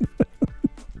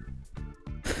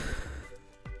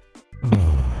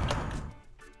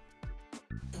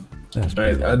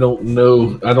 I don't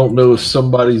know if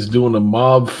somebody's doing a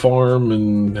mob farm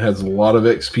and has a lot of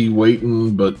XP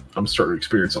waiting, but I'm starting to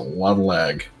experience a lot of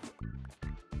lag.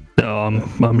 No,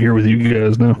 I'm here with you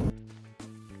guys now.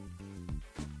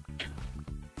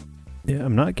 Yeah,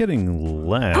 I'm not getting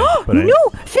lag, but No!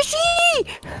 Fishy!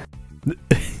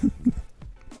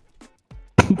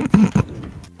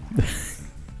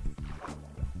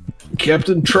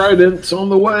 Captain Trident's on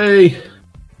the way.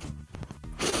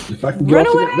 If I can get Run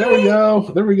off away! there we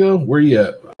go. There we go. Where you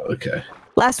at? Okay.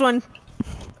 Last one.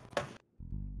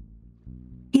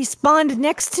 He spawned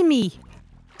next to me.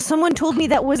 Someone told me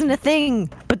that wasn't a thing,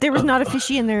 but there was not a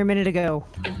fishy in there a minute ago.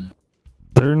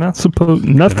 They're not supposed.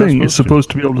 Nothing is supposed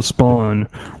to be able to spawn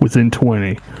within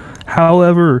 20.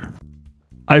 However,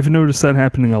 I've noticed that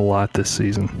happening a lot this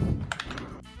season.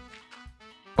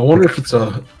 I wonder if it's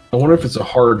a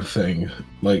hard thing,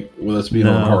 like with us being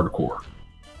on hardcore.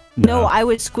 No, I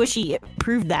was squishy. It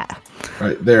proved that.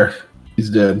 Right there. He's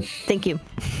dead. Thank you.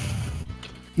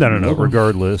 No.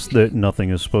 Regardless, that nothing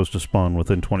is supposed to spawn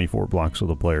within 24 blocks of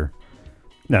the player.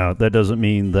 Now, that doesn't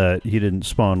mean that he didn't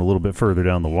spawn a little bit further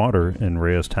down the water and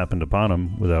Reyes happened upon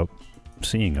him without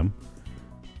seeing him.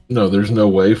 No, there's no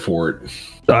way for it.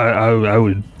 I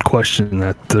would question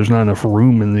that. There's not enough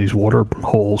room in these water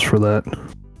holes for that.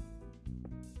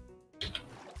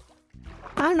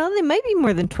 I don't know. They might be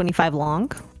more than 25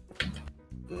 long.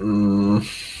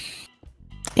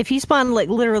 If he spawned like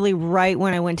literally right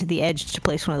when I went to the edge to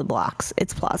place one of the blocks,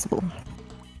 it's plausible.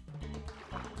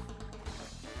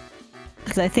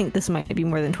 Because I think this might be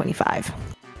more than 25.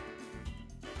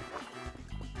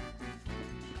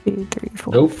 2, 3,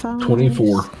 4, Nope, 5.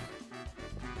 24.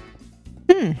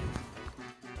 Then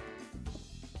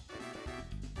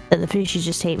the fishes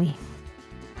just hate me.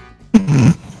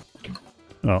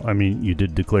 Well, I mean, you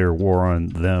did declare war on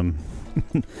them.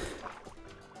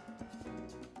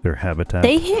 Their habitat.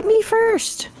 They hit me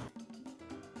first.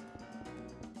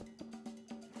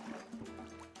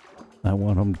 I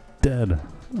want them dead.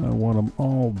 I want them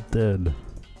all dead.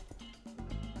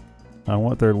 I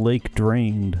want their lake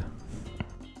drained.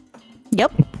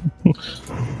 Yep.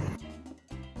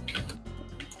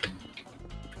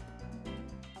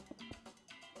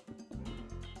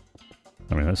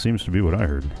 I mean, that seems to be what I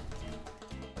heard.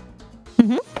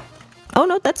 Mm-hmm. Oh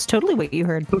no, that's totally what you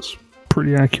heard. That's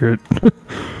pretty accurate.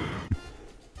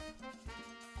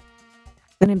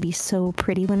 Gonna be so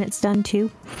pretty when it's done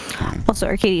too. Also,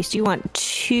 Arcadius, do you want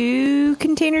 2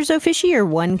 containers of fishy or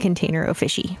 1 container of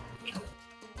fishy?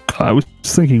 I was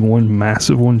thinking one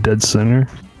massive one dead center.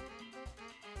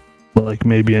 Like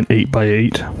maybe an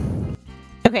 8x8.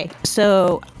 Okay,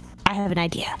 so I have an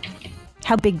idea.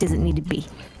 How big does it need to be?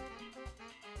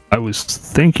 I was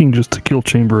thinking just a kill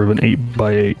chamber of an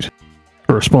 8x8.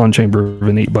 Or a spawn chamber of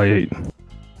an 8x8.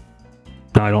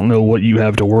 I don't know what you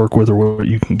have to work with or what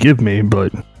you can give me,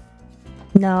 but...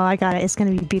 No, I got it. It's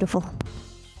gonna be beautiful.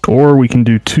 Or we can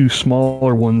do 2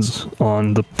 smaller ones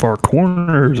on the far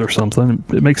corners or something.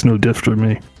 It makes no difference to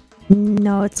me.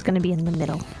 No, it's gonna be in the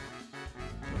middle.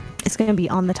 It's gonna be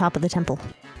on the top of the temple.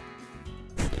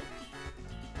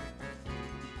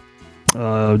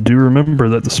 Do remember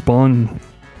that the spawn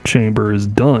chamber is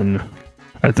done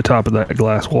at the top of that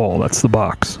glass wall. That's the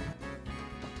box.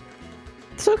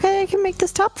 It's okay, I can make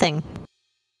this top thing.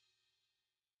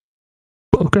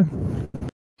 Okay.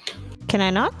 Can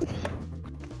I not?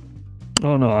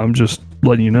 Oh no, I'm just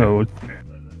letting you know.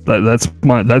 That's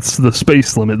the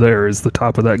space limit there, is the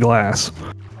top of that glass.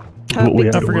 How What we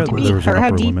big have I to does it work need to forgot with. be? there was an Or how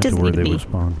upper deep limit does to it where need they to would be?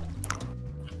 spawn.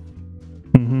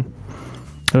 Mm-hmm.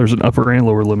 There's an upper and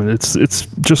lower limit. It's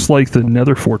just like the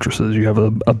Nether fortresses. You have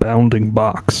a bounding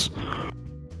box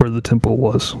where the temple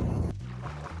was.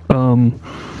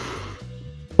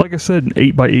 Like I said, an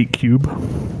 8x8 cube,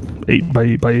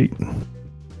 8x8x8,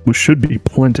 which should be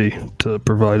plenty to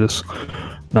provide us.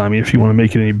 Now, I mean, if you want to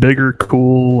make it any bigger,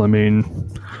 cool. I mean,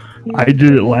 I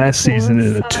did it last season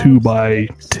in a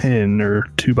 2x10 or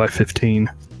 2x15.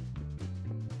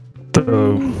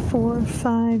 So 3, 4,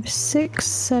 5, 6,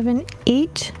 7,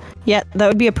 8. Yeah, that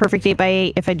would be a perfect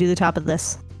 8x8 if I do the top of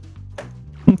this.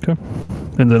 okay,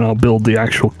 and then I'll build the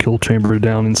actual kill chamber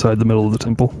down inside the middle of the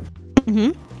temple.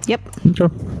 Mm-hmm. Yep. Okay.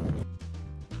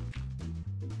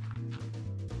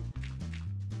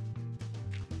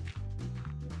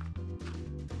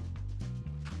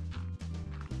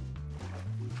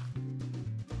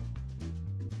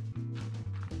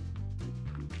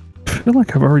 I feel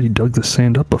like I've already dug the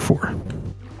sand up before.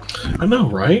 I know,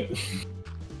 right?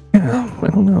 Yeah, I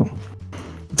don't know.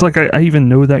 It's like I even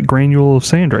know that granule of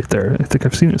sand right there. I think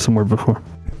I've seen it somewhere before.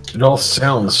 It all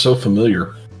sounds so familiar.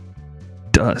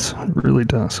 It does. It really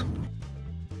does.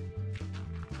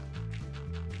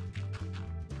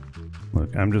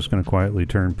 Look, I'm just going to quietly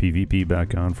turn PvP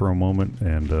back on for a moment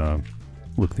and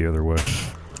look the other way.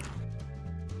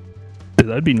 Yeah,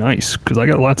 that'd be nice, because I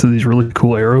got lots of these really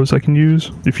cool arrows I can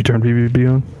use if you turn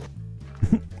PvP on.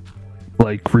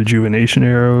 Like rejuvenation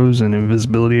arrows and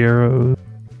invisibility arrows.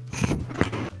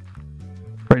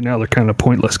 Right now they're kind of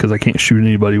pointless because I can't shoot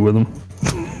anybody with them.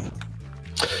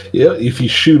 Yeah, if you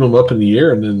shoot them up in the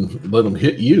air and then let them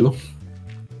hit you.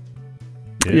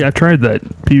 Yeah, I tried that.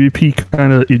 PvP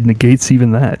kind of it negates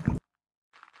even that.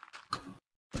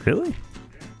 Really?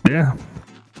 Yeah.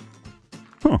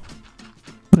 Huh.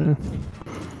 Yeah.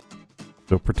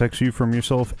 So it protects you from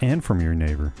yourself and from your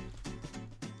neighbor.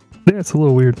 Yeah, it's a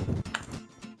little weird.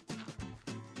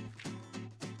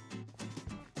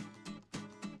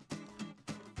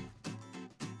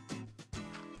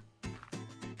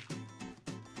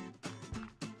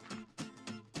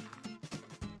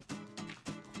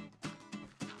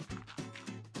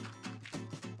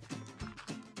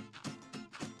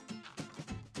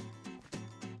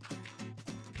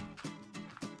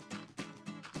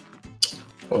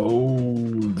 Oh,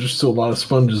 there's still a lot of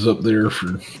sponges up there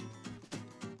for.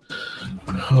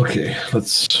 Okay,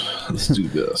 let's do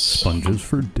this. Sponges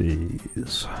for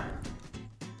days.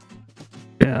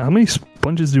 Yeah, how many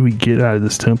sponges do we get out of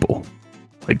this temple?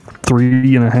 Like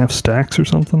 3.5 stacks or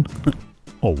something?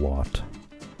 A lot.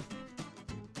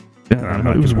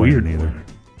 Yeah, it was weird. Either.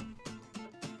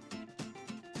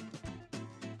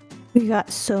 We got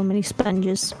so many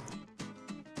sponges.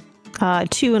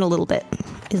 2 and a little bit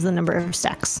is the number of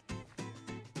stacks.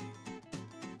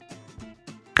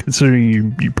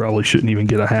 Considering you probably shouldn't even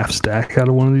get a half stack out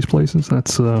of one of these places,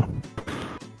 that's a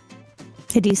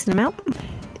decent amount.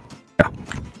 Yeah.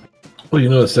 Well, you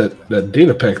notice that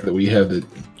data pack that we have that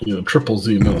triples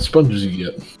the amount of sponges you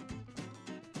get.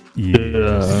 Yeah,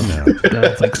 no, I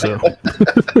don't think so.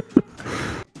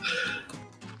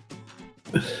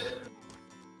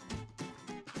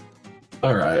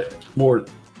 All right, more. All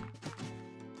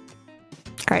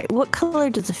right, what color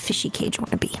does a fishy cage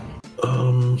want to be?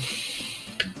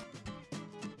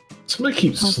 Somebody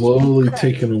keeps slowly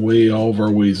taking away all of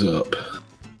our ways up.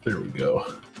 There we go.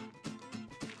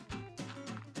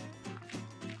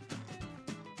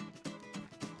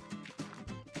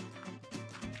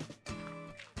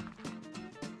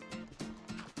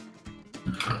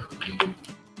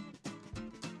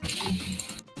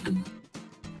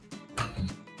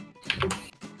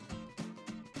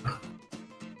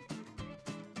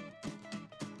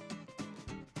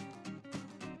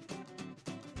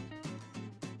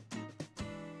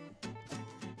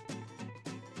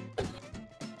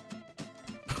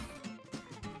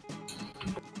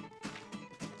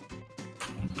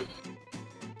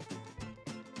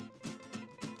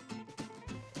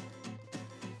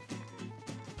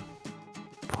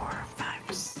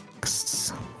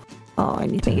 Oh, I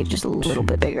need to make it just a little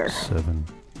bit bigger. 7,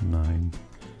 9.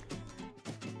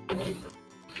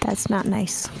 That's not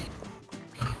nice.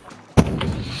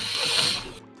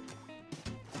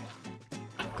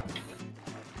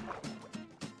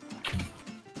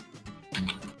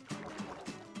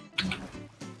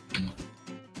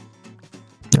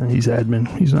 He's admin.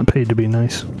 He's not paid to be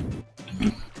nice.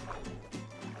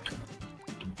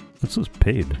 This is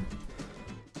paid.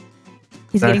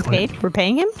 He's Exactly. getting paid? We're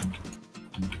paying him?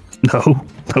 No,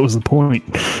 that was the point.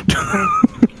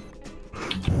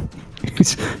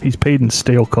 he's paid in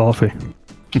stale coffee.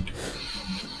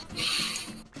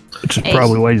 Which is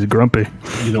probably why he's grumpy.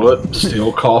 You know what?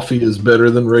 Stale coffee is better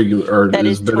than regular, or That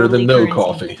is is better totally than no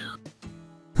currency.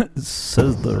 coffee.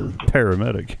 Says the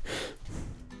paramedic.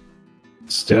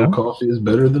 Stale coffee is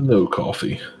better than no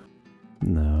coffee.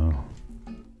 No.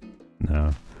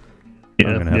 I'm Yeah,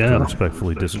 going to have to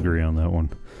respectfully disagree on that one.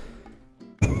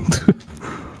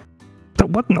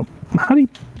 What? No. How do you?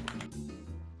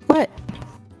 What?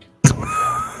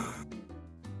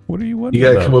 What are you You wondering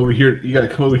gotta about? come over here. You gotta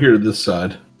come over here to this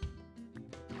side.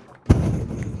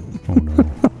 Oh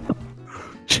no.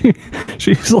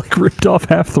 She's like ripped off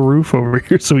half the roof over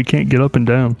here so he can't get up and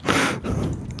down.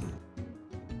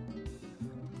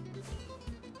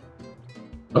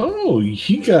 Oh,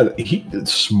 he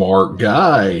smart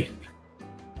guy.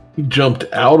 He jumped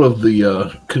out of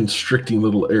the constricting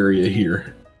little area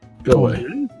here. Go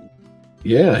away.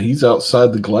 Yeah, he's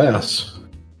outside the glass.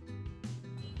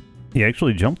 He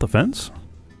actually jumped the fence?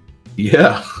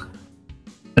 Yeah.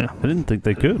 I didn't think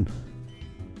they could.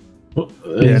 Well,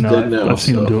 Yeah, he's no, dead now. I've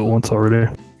seen him do it once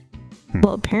already.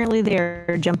 Well, apparently they're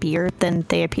jumpier than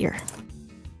they appear.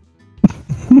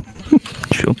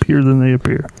 Jumpier than they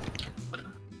appear.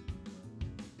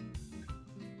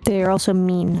 They are also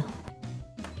mean.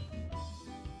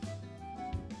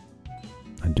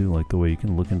 I do like the way you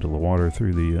can look into the water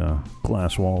through the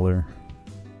glass wall there.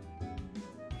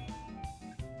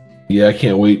 Yeah, I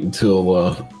can't wait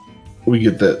until we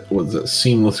get that. What's that?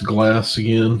 Seamless glass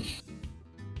again.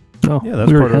 Oh, Yeah,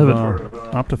 that's we part already of have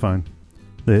it. Optifine.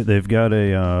 They've got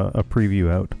a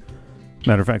preview out.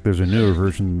 Matter of fact, there's a newer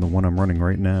version than the one I'm running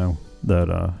right now that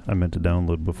I meant to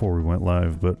download before we went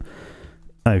live, but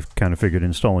I've kind of figured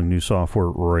installing new software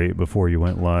right before you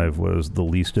went live was the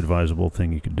least advisable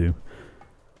thing you could do.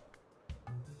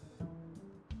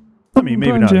 I mean,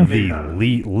 maybe not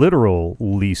the literal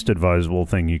least advisable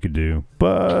thing you could do,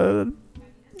 but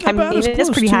I mean, it is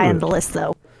pretty high on the list,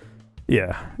 though.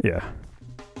 Yeah.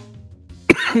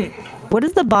 What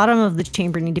does the bottom of the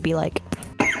chamber need to be like?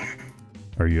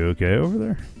 Are you okay over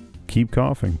there? Keep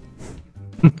coughing.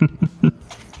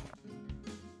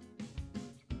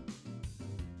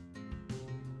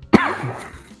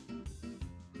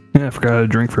 Yeah, I forgot how to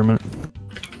drink for a minute.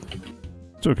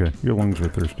 It's okay. Your lungs were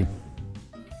thirsty.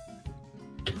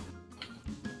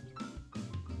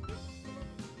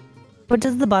 What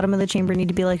does the bottom of the chamber need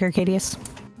to be like, Arcadius?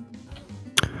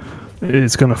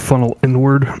 It's gonna funnel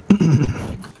inward.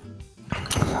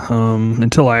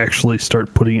 Until I actually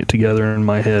start putting it together in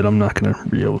my head, I'm not gonna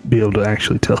be able to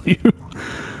actually tell you.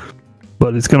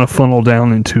 But it's gonna funnel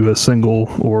down into a single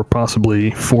or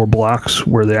possibly 4 blocks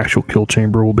where the actual kill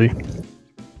chamber will be.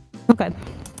 Okay.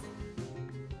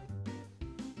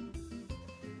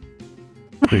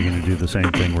 So you're going to do the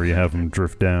same thing where you have them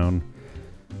drift down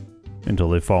until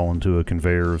they fall into a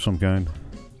conveyor of some kind?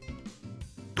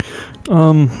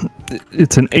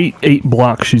 It's an 8-8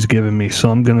 block she's given me, so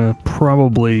I'm gonna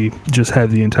probably just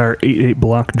have the entire 8-8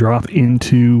 block drop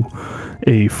into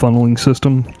a funneling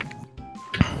system,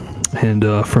 and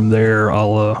from there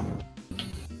I'll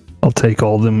take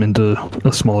all of them into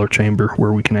a smaller chamber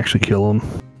where we can actually kill them.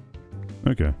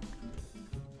 Okay.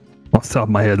 Off the top of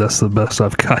my head, that's the best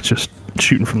I've got, just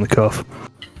shooting from the cuff.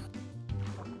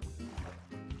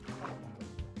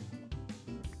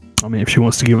 I mean, if she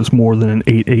wants to give us more than an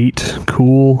 8-8,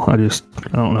 cool. I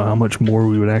don't know how much more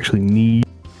we would actually need.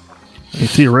 I mean,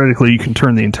 theoretically, you can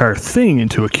turn the entire thing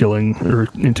into a killing, or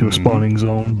into a spawning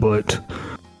zone, but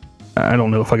I don't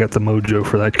know if I got the mojo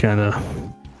for that kind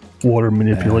of water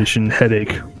manipulation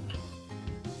headache.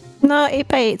 No,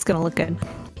 8x8 is going to look good.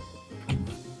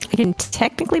 I can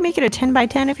technically make it a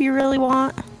 10x10 if you really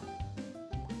want.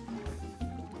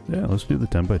 Yeah, let's do the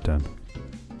 10x10.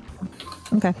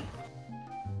 Okay.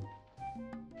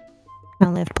 I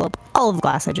only have to pull up all of the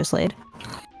glass I just laid.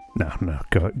 No,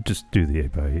 go just do the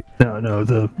 8x8. No,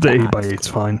 the 8x8's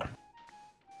fine.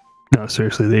 No,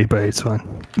 seriously, the 8x8's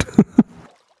fine.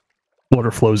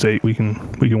 Water flows 8, we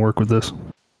can work with this.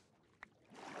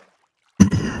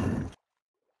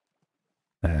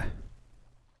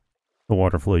 The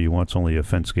water flow you want's only a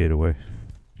fence gate away.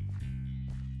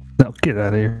 No, get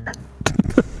out of here.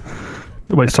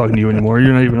 Nobody's talking to you anymore.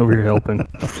 You're not even over here helping.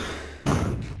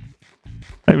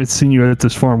 I haven't seen you at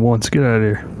this farm once. Get out of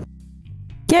here.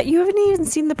 Yeah, you haven't even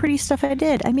seen the pretty stuff I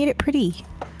did. I made it pretty.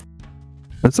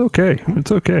 That's okay.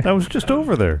 It's okay. I was just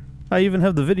over there. I even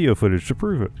have the video footage to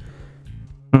prove it.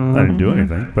 I didn't do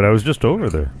anything, but I was just over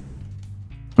there.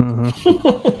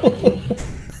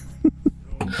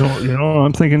 You know what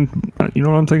I'm thinking? You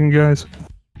know what I'm thinking, guys?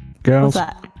 Gals? What's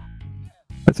that?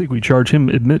 I think we charge him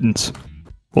admittance.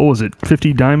 What was it?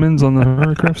 50 diamonds on the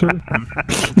CoffeeCraft server?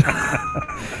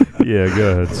 Yeah,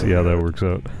 go ahead. See how that works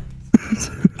out.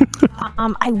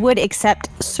 I would accept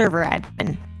server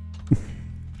admin.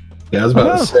 Yeah, I was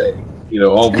about to say,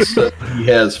 all of a sudden he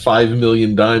has 5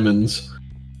 million diamonds.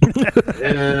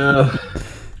 Yeah.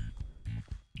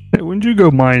 Hey, when'd you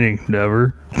go mining?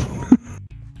 Never.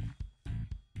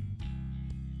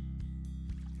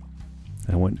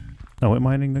 I went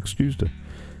mining next Tuesday.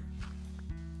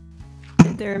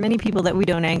 There are many people that we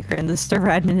don't anchor, and the server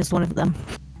admin is one of them.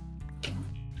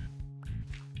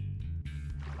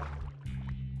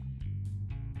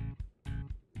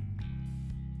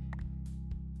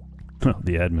 Well,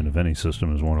 the admin of any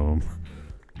system is one of them.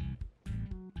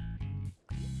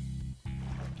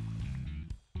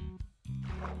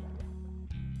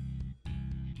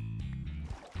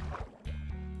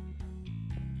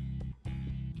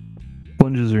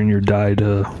 Sponges are in your dyed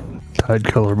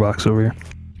color box over here.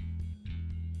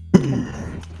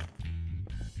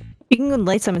 You can go and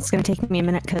light some. It's going to take me a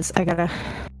minute because I got to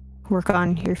work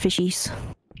on your fishies.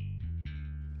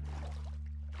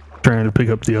 Trying to pick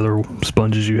up the other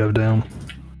sponges you have down.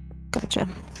 Gotcha.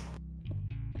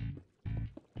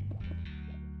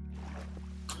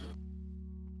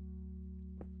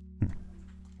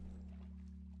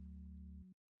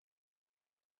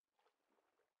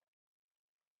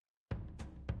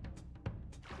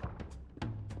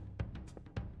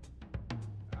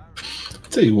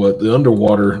 Tell you what, the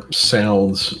underwater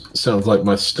sounds like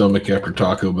my stomach after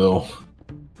Taco Bell.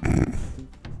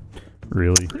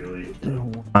 Really?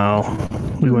 Wow.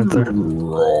 We went there.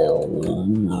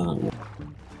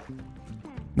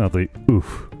 Not the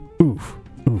oof, oof,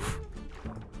 oof.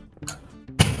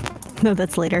 No,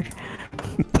 that's later.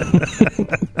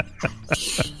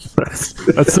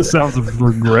 That's the sounds of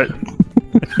regret.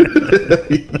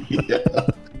 Yeah.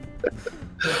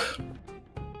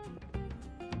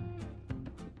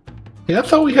 Yeah, I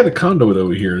thought we had a conduit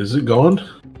over here. Is it gone?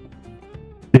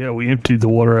 Yeah, we emptied the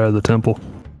water out of the temple.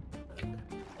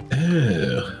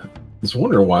 Yeah. I was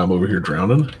wondering why I'm over here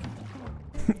drowning.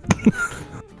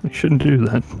 You shouldn't do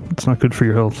that. It's not good for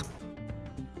your health.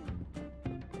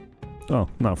 Oh,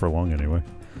 not for long anyway.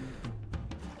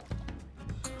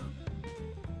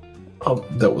 Oh,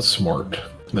 that was smart.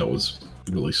 That was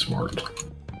really smart.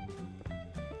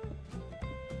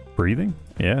 Breathing?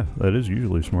 Yeah, that is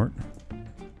usually smart.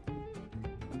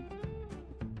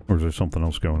 Or is there something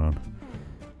else going on?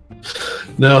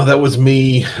 No, that was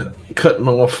me cutting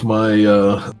off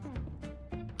my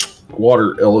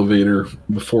water elevator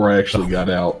before I actually got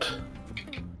out.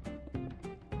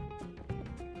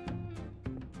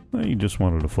 Well, you just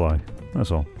wanted to fly.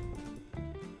 That's all.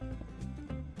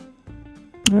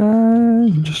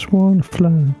 I just want to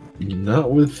fly.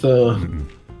 Not with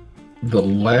the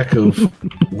lack of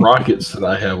rockets that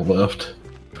I have left.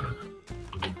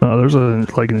 There's an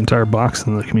entire box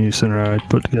in the community center I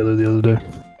put together the other day.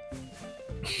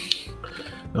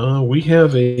 We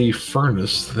have a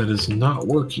furnace that is not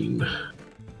working.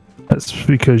 That's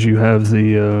because you have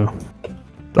the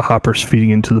hoppers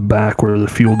feeding into the back where the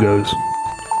fuel goes.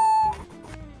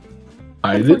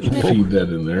 I didn't feed that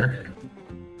in there.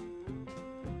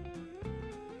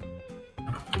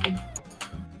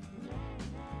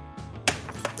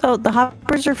 Oh, the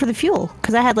hoppers are for the fuel,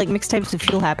 because I had like mixed types of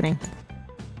fuel happening.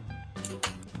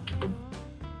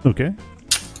 Okay.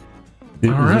 Is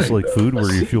this like food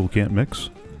where your fuel can't mix?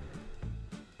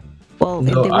 Well,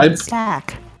 No, they wouldn't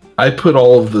stack. I put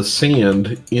all of the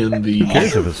sand in the... Who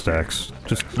cares if it stacks?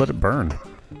 Just let it burn.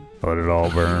 Let it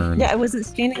all burn. Yeah, I wasn't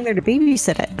standing there to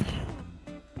babysit it.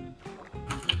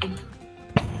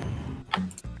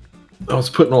 I was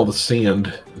putting all the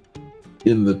sand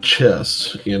in the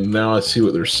chest, and now I see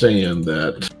what they're saying,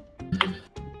 that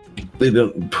they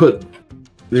didn't put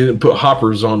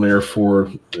hoppers on there for...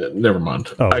 never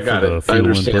mind. Oh, I got it. I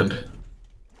understand. Input?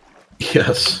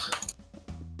 Yes.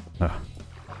 Ah.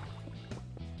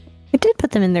 I did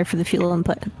put them in there for the fuel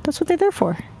input. That's what they're there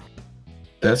for.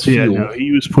 That's fuel. Yeah, no,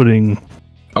 he was putting...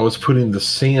 I was putting the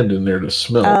sand in there to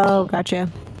smelt. Oh, gotcha.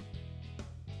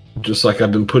 Just like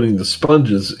I've been putting the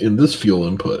sponges in this fuel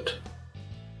input.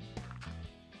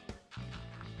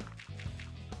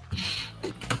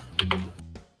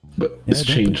 But Yeah, it's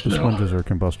changed the now. sponges are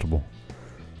combustible.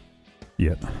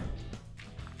 Yet.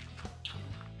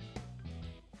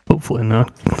 Hopefully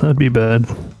not. That'd be bad.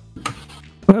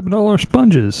 What happened to all our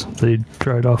sponges? They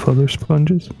dried off other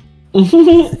sponges?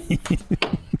 Oh,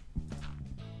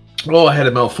 I had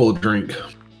a mouthful of drink.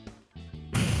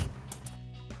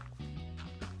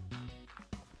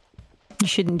 You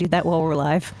shouldn't do that while we're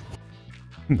live.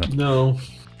 No.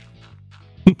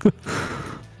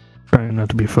 Trying not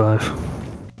to be 5.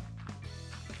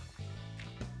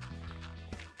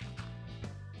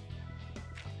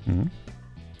 Hmm.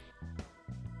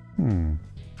 Hmm.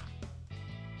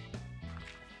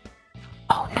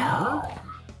 Oh no.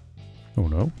 Oh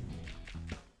no.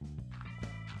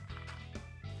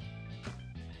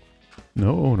 No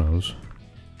oh no's.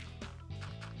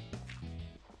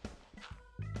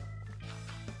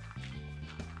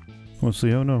 What's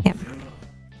the oh no? Yep.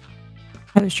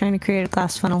 I was trying to create a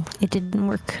glass funnel. It didn't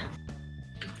work.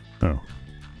 Oh.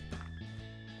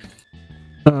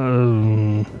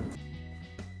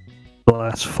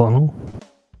 Glass funnel?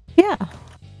 Yeah.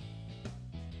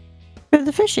 For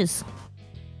the fishes.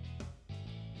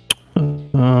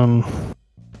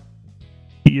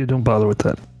 Yeah, don't bother with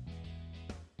that.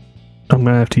 I'm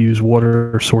gonna have to use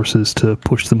water sources to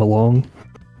push them along.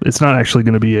 It's not actually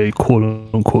gonna be a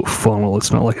quote-unquote funnel.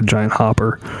 It's not like a giant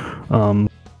hopper.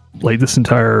 Like this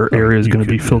entire area is gonna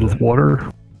be filled with water.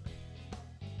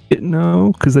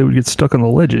 No, because they would get stuck on the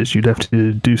ledges. You'd have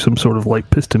to do some sort of like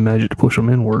piston magic to push them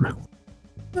inward.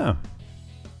 No.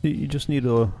 You just need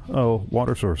a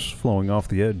water source flowing off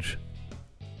the edge.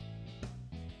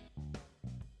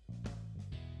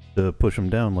 To push them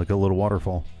down like a little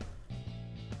waterfall.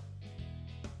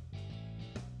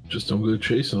 Just don't go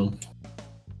chasing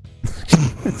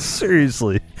them.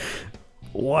 Seriously.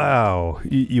 Wow.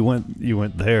 You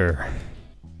went there.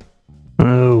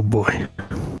 Oh boy.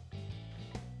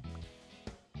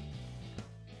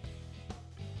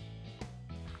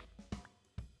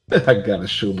 I gotta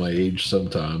show my age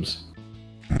sometimes.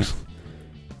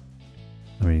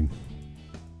 I mean,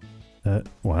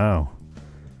 wow.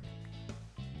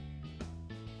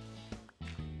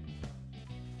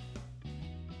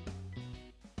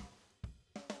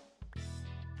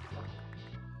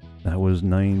 That was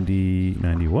 90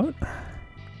 what?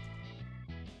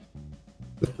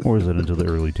 Or is it into the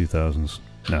early 2000s?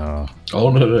 No. Oh,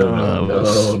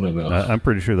 no. I'm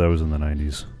pretty sure that was in the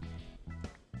 90s.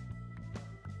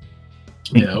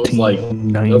 Yeah, it was like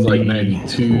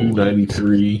 92,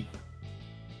 93.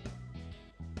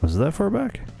 Was it that far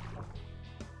back?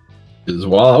 It was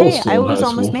while I was Hey, still I in was high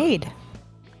almost school. made.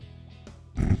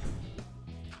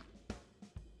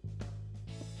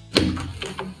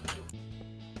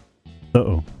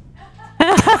 Uh-oh.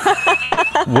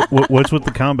 What's with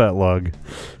the combat log?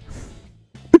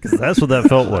 Because that's what that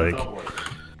felt like.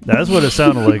 That's what it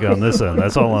sounded like on this end.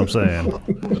 That's all I'm saying.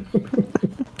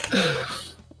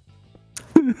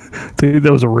 I think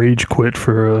that was a rage quit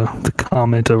for the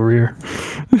comment over here.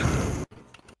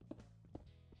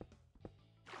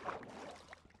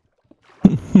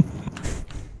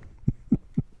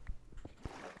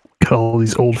 Got all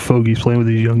these old fogies playing with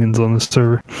these youngins on the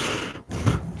server.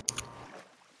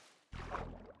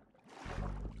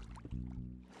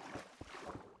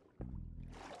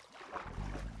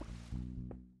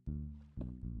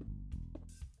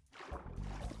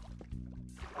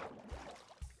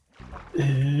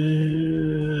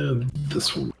 And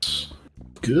this one's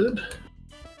good.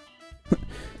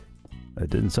 That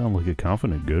didn't sound like a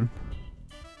confident good.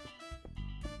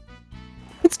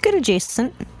 It's good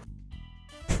adjacent.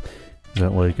 Is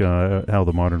that like how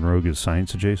the modern rogue is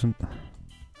science adjacent?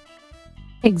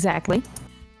 Exactly.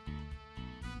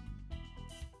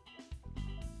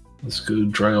 Let's go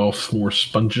dry off more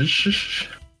sponges.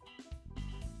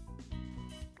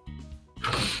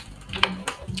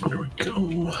 There we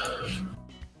go.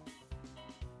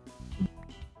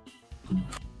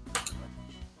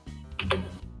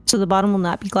 So the bottom will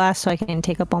not be glass, so I can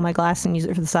take up all my glass and use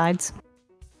it for the sides.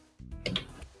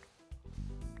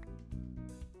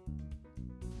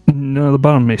 No, the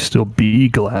bottom may still be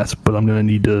glass, but I'm going to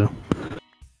need to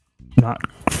not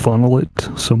funnel it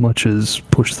so much as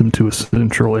push them to a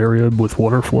central area with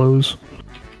water flows.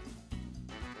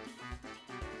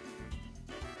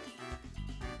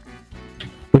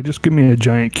 Like, just give me a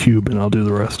giant cube and I'll do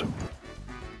the rest.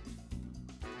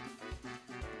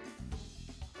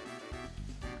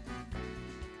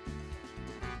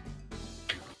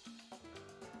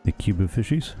 The cube of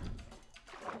fishies?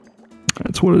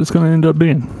 That's what it's going to end up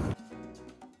being.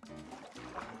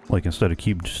 Like instead of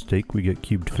cubed steak, we get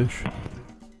cubed fish?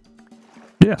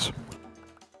 Yes.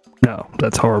 No,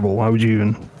 that's horrible. Why would you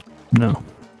even... No.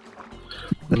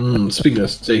 Speaking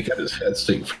of steak, I just had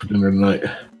steak for dinner tonight.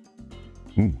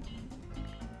 Ooh.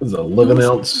 It was an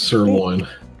 11-ounce sirloin.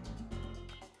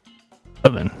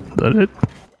 11. Is that it?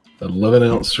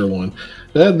 11-ounce sirloin.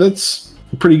 That's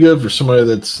pretty good for somebody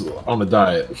that's on a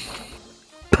diet.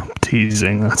 I'm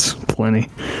teasing. That's plenty.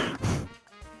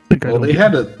 Well, they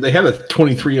had a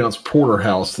 23-ounce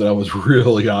porterhouse that I was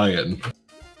really eyeing.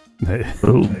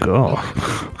 Oh god.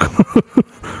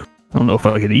 I don't know if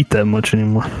I could eat that much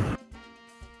anymore.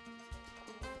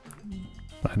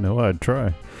 I know I'd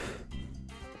try.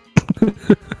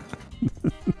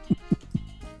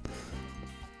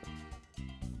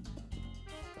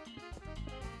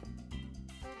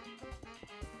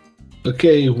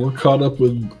 Okay, we're caught up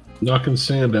with knocking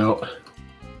sand out.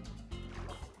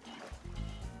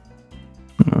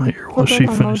 Here, while she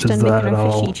finishes that,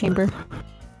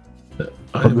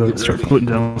 I'll go start putting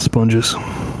down sponges.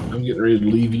 I'm getting ready to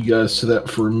leave you guys to that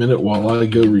for a minute while I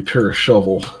go repair a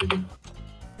shovel.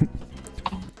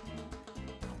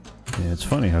 Yeah, it's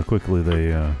funny how quickly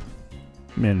they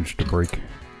manage to break.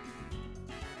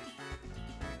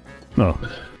 No,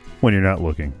 when you're not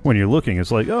looking. When you're looking,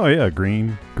 it's like, oh yeah,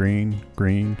 green, green,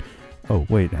 green. Oh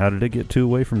wait, how did it get 2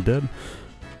 away from dead?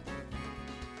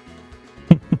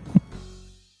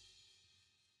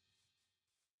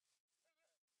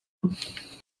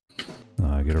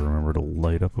 I gotta remember to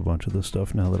light up a bunch of this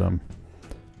stuff now that I'm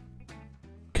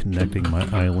connecting my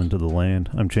island to the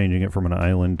land. I'm changing it from an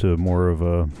island to more of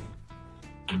a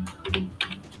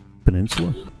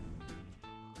peninsula.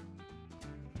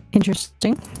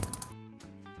 Interesting.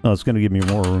 Oh, it's gonna give me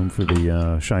more room for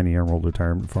the shiny emerald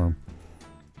retirement farm.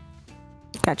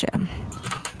 Gotcha.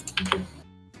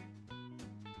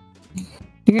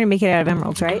 You're gonna make it out of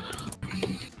emeralds, right?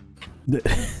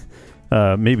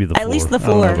 Maybe the floor. At least the I don't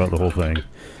floor. know about the whole thing.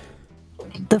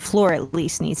 The floor at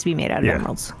least needs to be made out of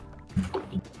emeralds.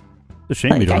 The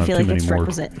shame we don't I have feel too like many it's more.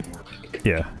 requisite.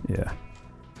 Yeah, yeah.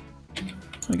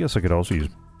 I guess I could also use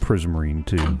prismarine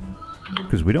too,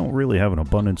 because we don't really have an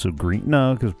abundance of green.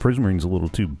 No, because prismarine's a little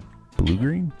too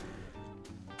blue-green.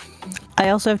 I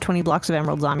also have 20 blocks of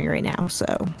emeralds on me right now, so...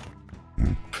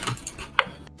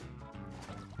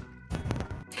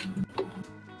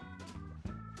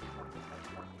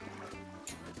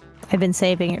 I've been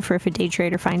saving it for if a day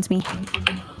trader finds me.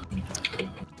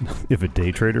 If a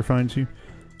day trader finds you?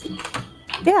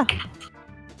 Yeah.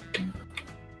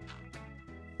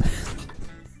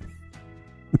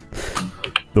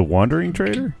 The wandering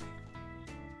trader?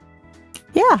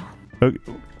 Yeah.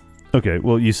 Okay,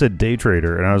 well, you said day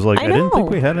trader, and I was like, I I didn't think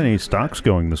know. we had any stocks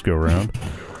going this go round.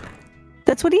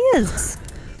 That's what he is.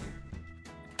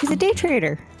 He's a day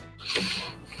trader.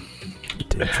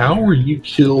 How were you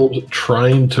killed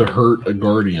trying to hurt a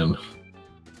guardian?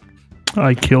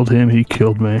 I killed him, he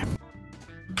killed me.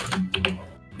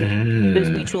 It was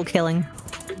mutual killing.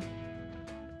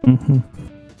 Mm-hmm.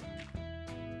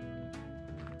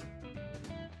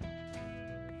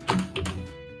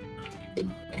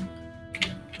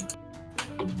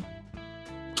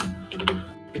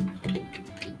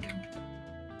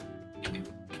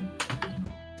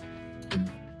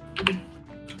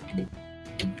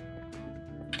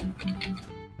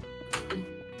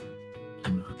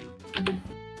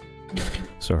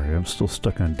 Sorry, I'm still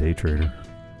stuck on day trader.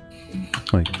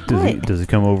 Like, does he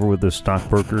come over with the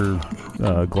stockbroker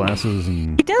glasses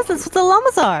and? He does. That's what the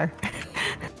llamas are.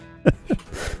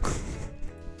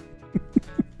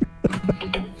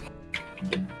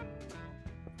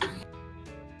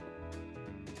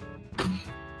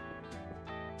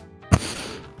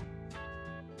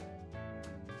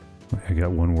 I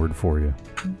got one word for you.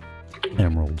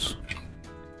 Emeralds.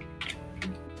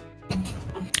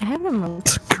 I have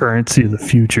emeralds. It's currency of the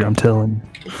future, I'm telling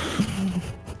you.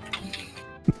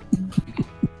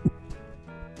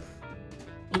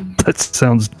 That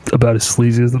sounds about as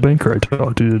sleazy as the banker I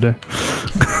talked to today.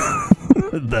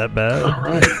 That bad? All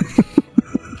right.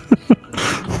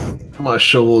 My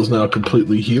shovel is now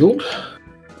completely healed.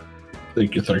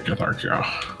 Thank you.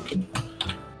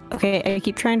 Okay, I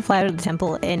keep trying to fly out of the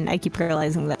temple, and I keep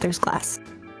realizing that there's glass.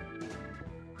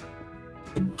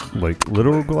 Like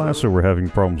literal glass, or we're having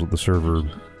problems with the server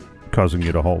causing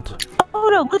you to halt? Oh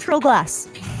no, literal glass.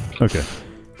 Okay.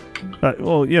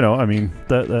 Well, you know, I mean,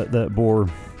 that bore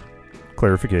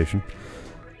clarification.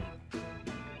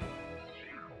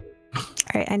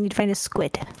 Alright, I need to find a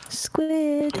squid.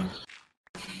 Squid.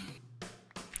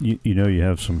 You know you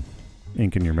have some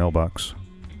ink in your mailbox.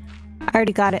 I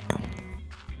already got it.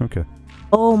 Okay.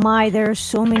 Oh my, there are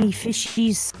so many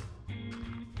fishies.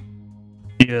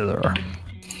 Yeah, there are.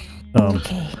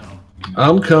 Okay.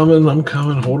 I'm coming.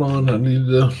 Hold on. I need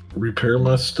to repair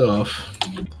my stuff.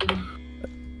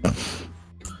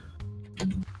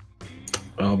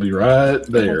 I'll be right If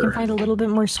I there. can find a little bit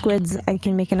more squids, I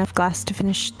can make enough glass to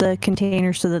finish the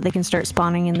container so that they can start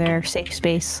spawning in their safe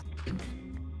space.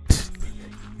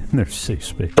 In their safe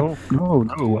space. Oh, no,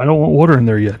 I don't want water in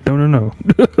there yet. No.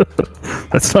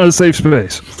 That's not a safe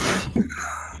space.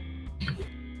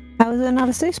 How is it not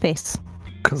a safe space?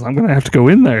 Because I'm going to have to go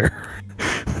in there.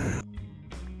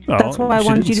 That's why I she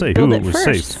wanted didn't you to say build who it it was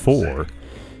first. safe for.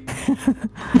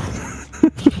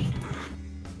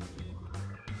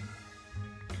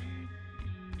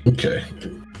 Okay.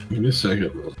 Give me a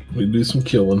second. Let me do some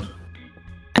killing.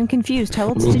 I'm confused. How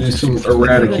else We'll did do you some put it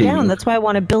eradicating. down? That's why I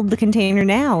want to build the container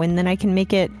now, and then I can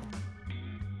make it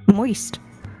moist.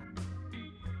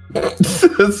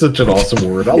 That's such an awesome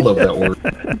word. I love that word.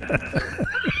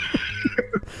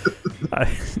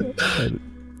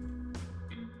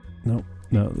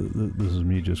 No, this is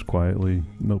me just quietly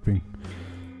moping.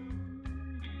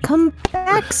 Come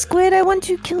back, squid! I want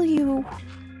to kill you.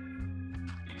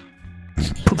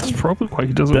 That's probably why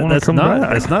he doesn't want to come back.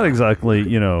 That's not exactly,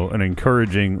 you know, an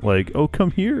encouraging, like, oh,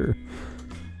 come here.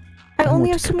 I only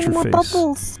want have to so cut many your more face.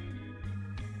 bubbles.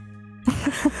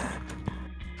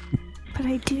 But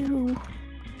I do.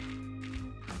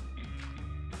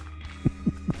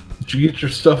 Did you get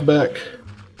your stuff back?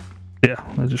 Yeah,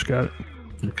 I just got it.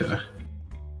 Okay.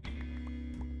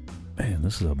 Man,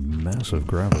 this is a massive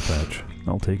gravel patch.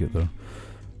 I'll take it, though.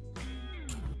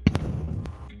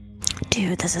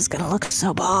 Dude, this is gonna look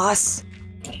so boss.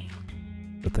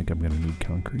 I think I'm going to need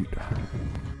concrete.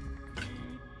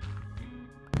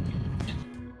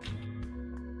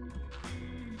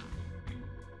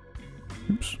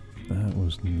 Oops. That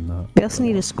was not... We also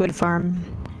need a squid farm.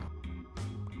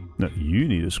 No, you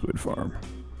need a squid farm.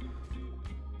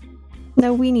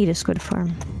 No, we need a squid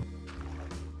farm.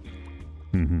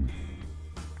 Mm-hmm.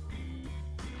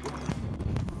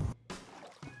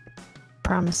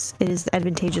 Promise, it is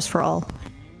advantageous for all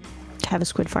to have a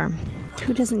squid farm.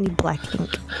 Who doesn't need black ink?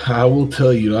 I will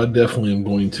tell you, I definitely am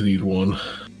going to need one.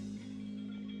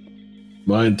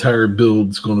 My entire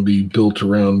build's going to be built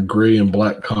around gray and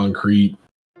black concrete.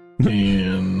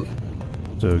 And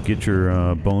So get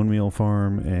your bone meal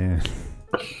farm and...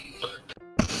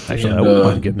 Actually, And, I wouldn't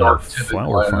mind getting a dark tinted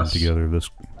flower farm glass. together.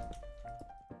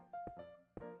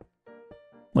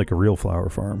 Like a real flower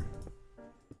farm.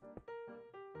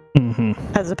 Mm-hmm.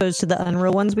 As opposed to the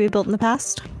unreal ones we've built in the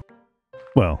past?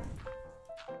 Well,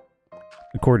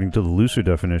 according to the looser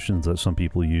definitions that some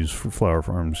people use for flower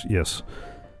farms, yes.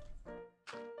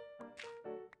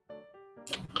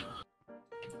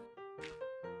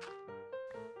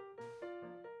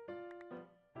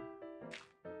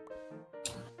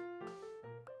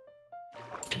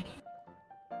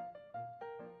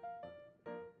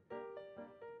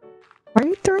 Why are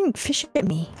you throwing fish at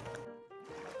me?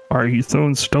 Why are you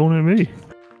throwing stone at me?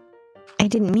 I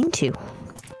didn't mean to.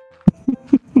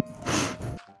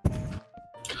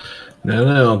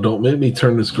 now, don't make me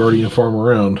turn this Guardian farm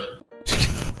around.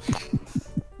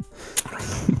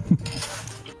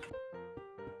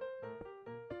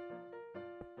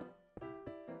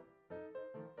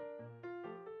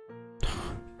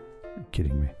 You're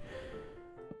kidding me.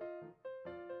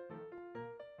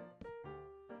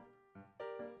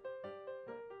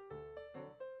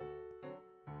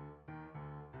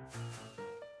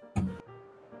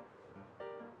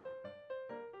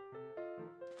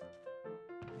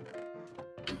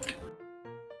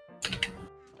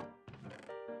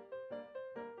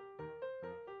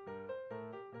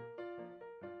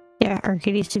 Yeah,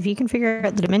 Arcadius, if you can figure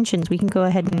out the dimensions, we can go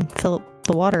ahead and fill up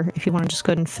the water if you want to just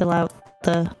go ahead and fill out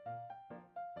the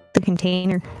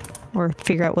container, or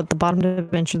figure out what the bottom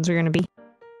dimensions are going to be.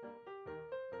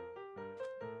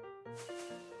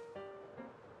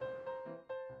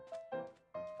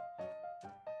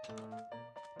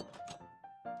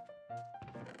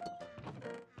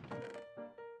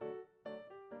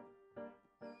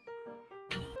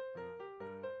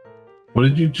 What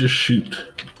did you just shoot?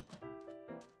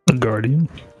 A guardian.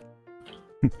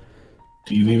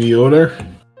 Do you need any order?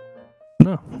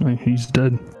 No, he's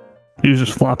dead. He was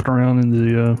just flopping around in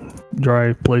the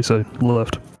dry place I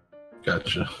left.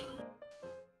 Gotcha.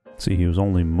 See, he was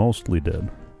only mostly dead.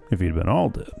 If he'd been all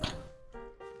dead.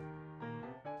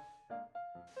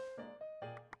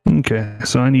 Okay,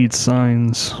 so I need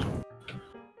signs.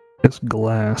 It's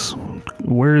glass.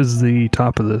 Where is the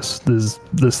top of this? Is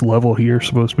this level here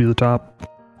supposed to be the top?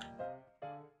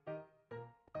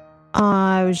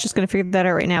 I was just going to figure that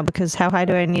out right now, because how high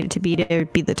do I need it to be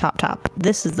the top?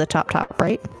 This is the top,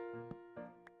 right?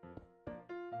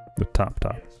 The top.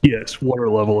 Yes, water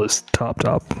level is top.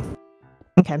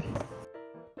 Okay.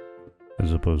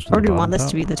 As opposed to Or the do we want bottom this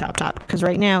to be the top? Because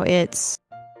right now it's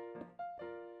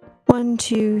 1,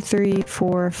 2, 3,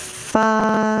 4,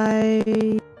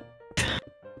 5.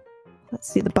 Let's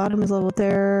see, the bottom is level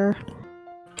there.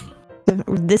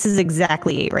 This is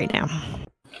exactly 8 right now.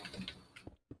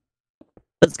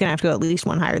 But it's gonna have to go at least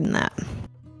one higher than that.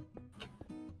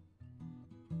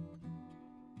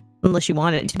 Unless you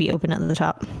want it to be open at the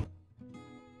top.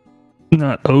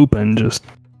 Not open, just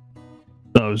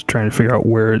I was trying to figure out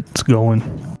where it's going.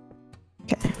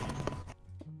 Okay.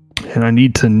 And I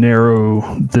need to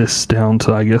narrow this down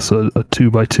to, I guess, a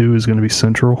 2x2 is going to be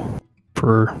central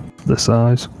for the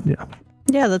size. Yeah.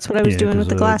 Yeah, that's what I was Yeah, doing with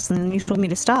 'cause, the glass, and then you told me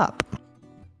to stop.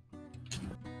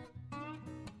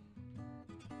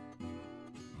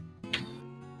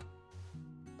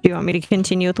 Do you want me to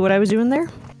continue with what I was doing there?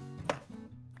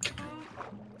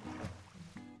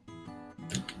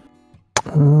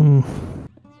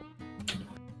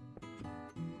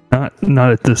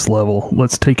 Not at this level.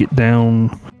 Let's take it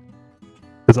down,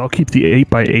 because I'll keep the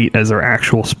 8x8 as our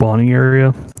actual spawning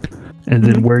area, and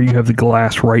then where you have the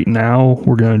glass right now,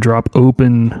 we're going to drop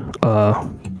open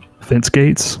fence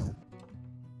gates,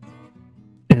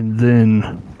 and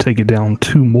then take it down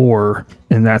 2 more,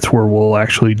 and that's where we'll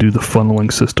actually do the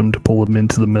funneling system to pull them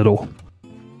into the middle.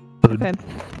 So, Okay.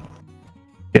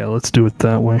 yeah, let's do it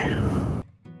that way.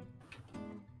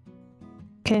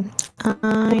 Okay.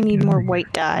 I need more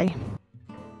white dye.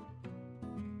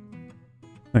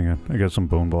 Hang on, I got some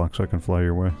bone blocks I can fly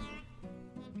your way.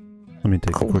 Let me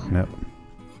take a quick nap.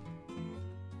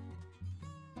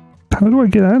 How do I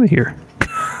get out of here?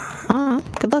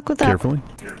 Good luck with that. Carefully.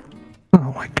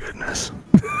 Oh my goodness.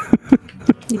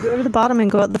 You go to the bottom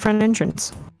and go out the front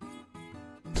entrance.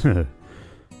 Why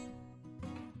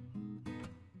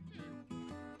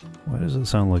does it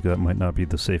sound like that might not be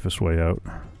the safest way out?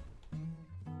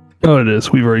 Oh, it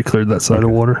is. We've already cleared that side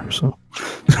of water, so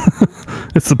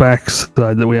it's the back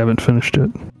side that we haven't finished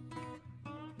yet.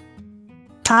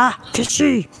 Ah,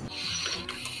 fishy!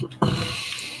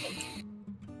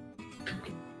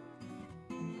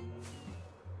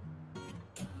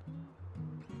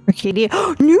 Arcadia.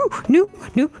 No,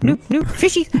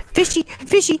 fishy.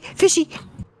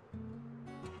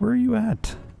 Where are you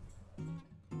at?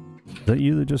 Is that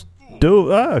you that just dove?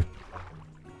 Ah!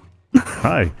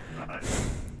 Hi.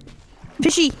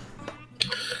 Fishy.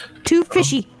 Too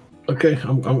fishy. Okay,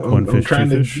 I'm One fish, trying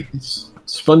two to fish. get these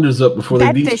sponges up before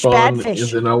Bad they fish, despawn, bad fish.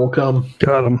 and then I will come.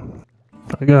 Got him.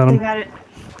 I got him. got it.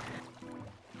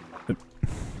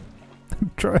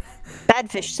 Try. Bad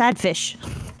fish, sad fish.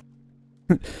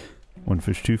 One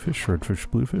fish, two fish, red fish,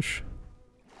 blue fish.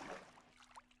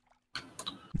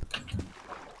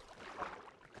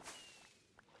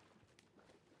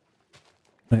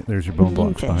 Hey, there's your bone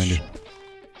blocks behind you.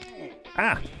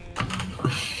 Ah!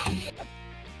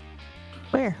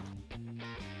 Where?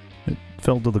 It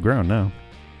fell to the ground now.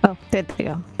 Oh, there you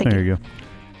go. Thank There you. you go.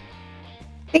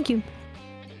 Thank you.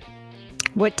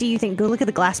 What do you think? Go look at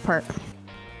the glass part.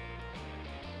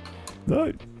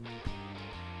 Oh.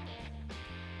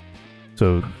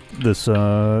 So this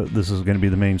is going to be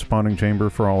the main spawning chamber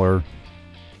for all our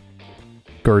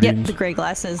guardians. Yep, the gray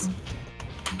glasses.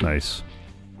 Nice.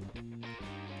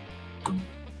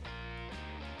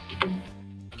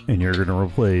 And you're going to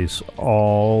replace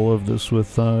all of this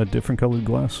with different colored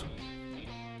glass?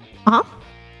 Uh-huh.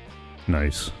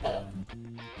 Nice.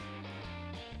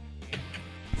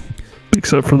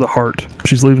 Except for the heart.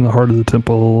 She's leaving the heart of the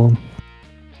temple alone.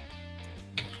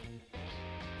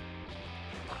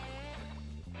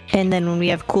 And then when we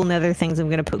have cool nether things, I'm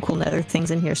going to put cool nether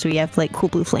things in here so we have, like, cool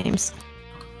blue flames.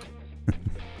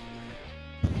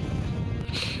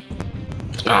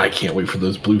 I can't wait for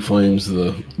those blue flames,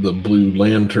 the blue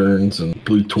lanterns and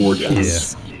blue torches.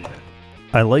 Yes. Yeah.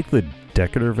 I like the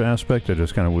decorative aspect. I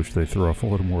just kind of wish they threw off a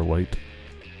little more light.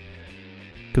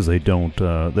 Because they don't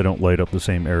light up the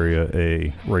same area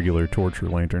a regular torch or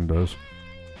lantern does.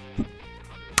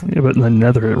 Yeah, but in the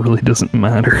nether it really doesn't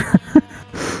matter.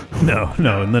 No,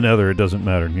 in the nether it doesn't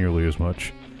matter nearly as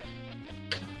much.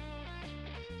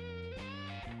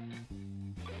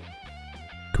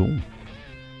 Cool.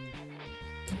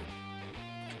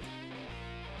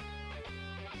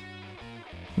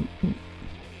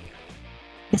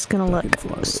 It's gonna look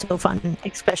so fun,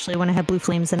 especially when I have blue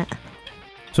flames in it.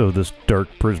 So this dark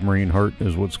prismarine heart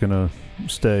is what's gonna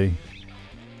stay.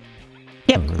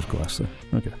 Yep. Oh, there's glass there.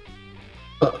 Okay.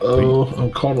 Uh-oh,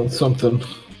 I'm caught on something.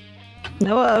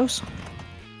 No O's.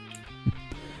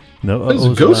 No, This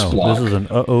is a ghost block. This is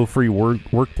an free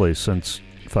workplace since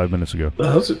 5 minutes ago.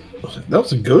 That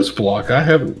was a ghost block. I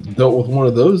haven't dealt with one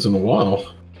of those in a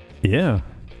while. Yeah.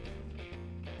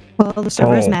 Well, the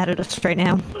server's mad at us right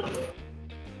now.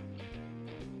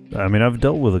 I mean, I've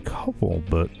dealt with a couple,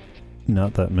 but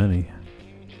not that many.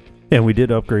 And we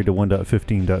did upgrade to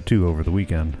 1.15.2 over the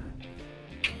weekend.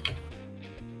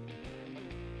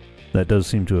 That does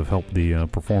seem to have helped the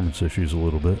performance issues a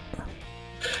little bit.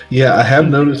 Yeah, I have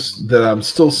noticed that I'm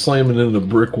still slamming into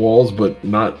brick walls, but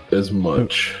not as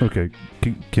much. Okay,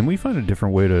 can we find a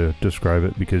different way to describe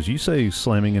it? Because you say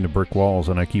slamming into brick walls,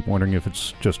 and I keep wondering if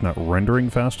it's just not rendering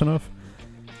fast enough,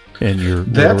 and you're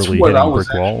literally hitting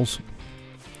brick walls.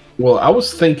 Well, I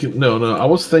was thinking, I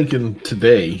was thinking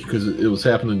today, because it was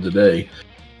happening today,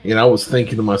 and I was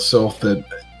thinking to myself that,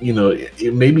 you know,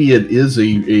 maybe it is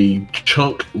a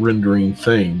chunk rendering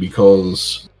thing,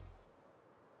 because,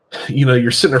 you know,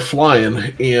 you're sitting there flying,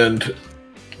 and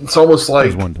it's almost like...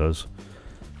 As one does.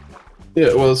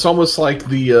 Yeah, well, it's almost like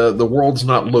the world's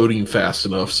not loading fast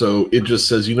enough, so it just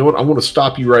says, you know what, I'm going to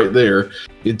stop you right there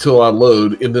until I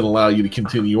load, and then allow you to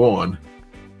continue on,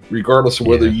 regardless of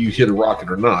whether you hit a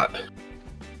rocket or not.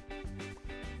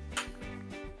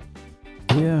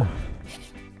 Yeah.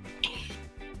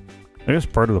 I guess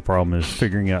part of the problem is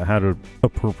figuring out how to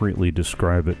appropriately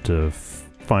describe it to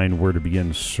find where to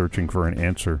begin searching for an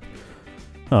answer.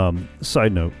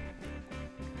 Side note.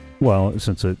 Well,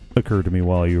 since it occurred to me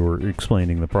while you were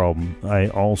explaining the problem, I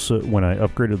also, when I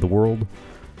upgraded the world,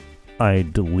 I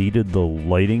deleted the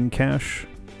lighting cache.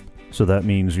 So that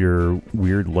means your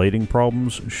weird lighting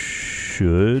problems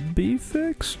should be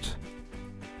fixed?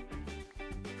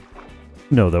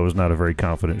 No, that was not a very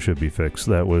confident should be fixed.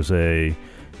 That was a,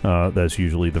 that's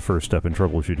usually the first step in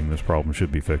troubleshooting this problem,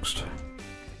 should be fixed.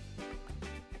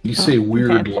 You say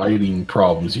weird lighting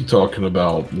problems. You talking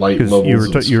about light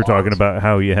levels? You were talking about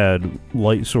how you had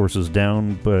light sources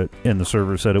down, and the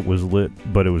server said it was lit,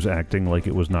 but it was acting like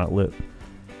it was not lit.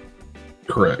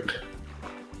 Correct.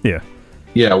 Yeah.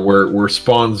 Yeah, where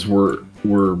spawns were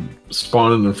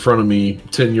spawning in front of me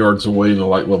 10 yards away in a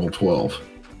light level 12.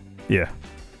 Yeah.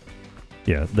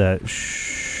 Yeah, that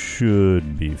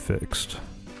should be fixed.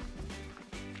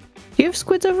 Do you have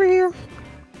squids over here?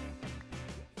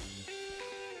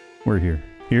 We're here.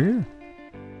 You're here?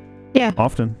 Yeah.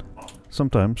 Often.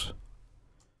 Sometimes.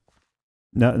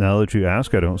 Now that you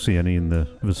ask, I don't see any in the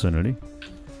vicinity.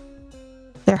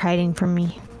 They're hiding from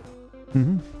me.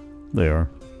 Mm-hmm. They are.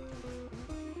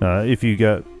 If you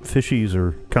got fishies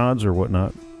or cods or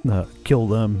whatnot, kill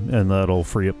them, and that'll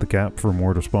free up the cap for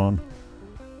more to spawn.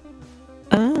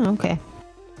 Oh, okay.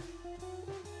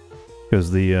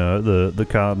 Because the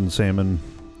cod and salmon,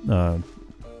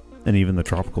 and even the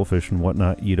tropical fish and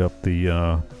whatnot, eat up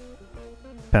the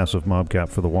passive mob cap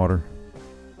for the water.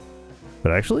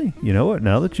 But actually, you know what?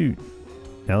 Now that you're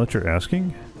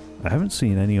asking, I haven't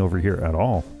seen any over here at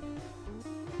all.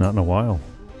 Not in a while.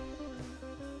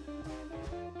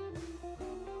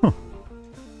 Huh.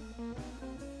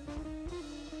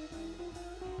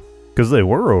 Because they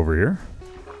were over here.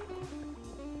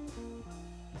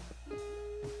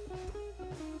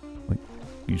 Like,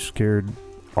 you scared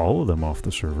all of them off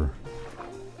the server.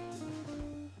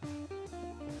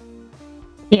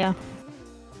 Yeah.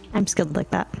 I'm skilled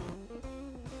like that.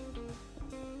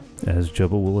 As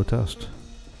Jubba will attest.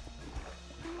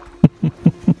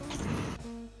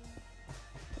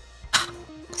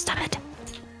 Stop it.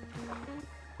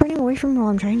 Running away from me while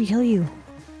I'm trying to kill you.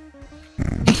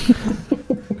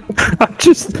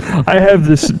 I have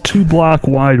this 2-block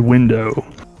wide window.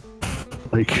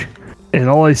 And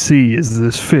all I see is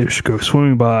this fish go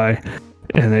swimming by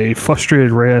and a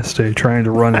frustrated Raste trying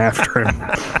to run after him.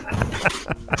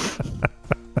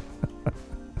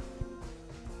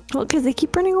 Well, because they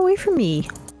keep running away from me.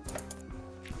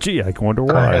 Gee, I wonder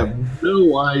why. I have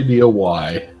no idea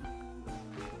why.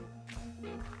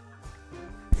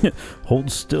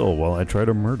 Hold still while I try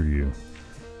to murder you.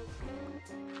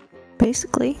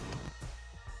 Basically.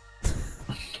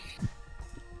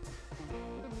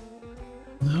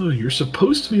 No, you're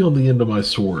supposed to be on the end of my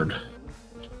sword.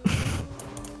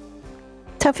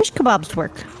 That's how fish kebabs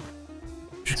work.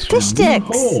 It's Fish your new sticks.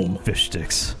 home. Fish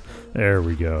sticks. There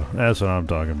we go. That's what I'm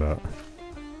talking about.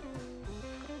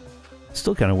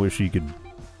 Still kind of wish you could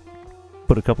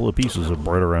put a couple of pieces of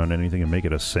bread around anything and make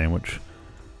it a sandwich.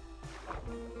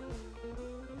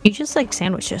 You just like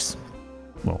sandwiches.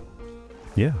 Well,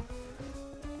 yeah.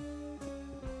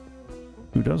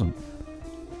 Who doesn't?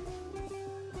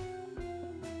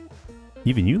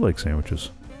 Even you like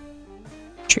sandwiches.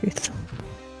 Truth.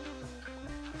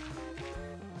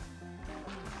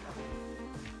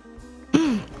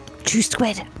 True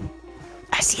squid.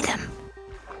 I see them.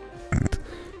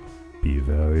 Be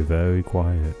very, very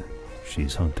quiet.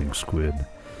 She's hunting squid.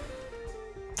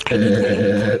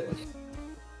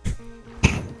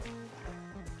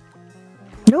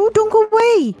 No, don't go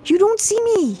away. You don't see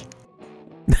me.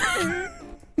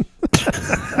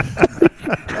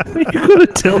 You gotta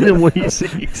tell him what he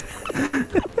sees.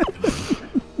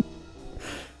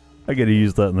 I gotta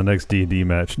use that in the next D&D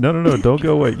match. No, don't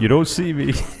go away. You don't see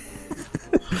me.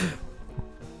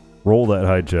 Roll that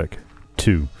high check.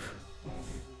 2.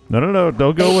 No,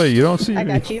 don't go away. You don't see me. I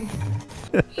got you.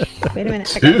 Wait a minute.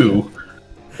 2?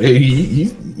 Hey,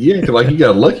 you acting like you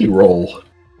got a lucky roll.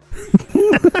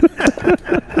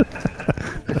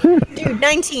 Dude,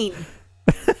 19.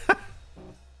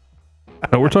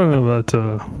 We're talking about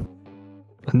a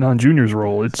non-junior's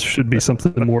roll. It should be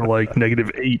something more like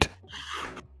 -8.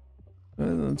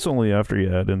 It's only after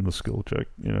you add in the skill check,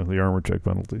 the armor check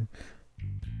penalty.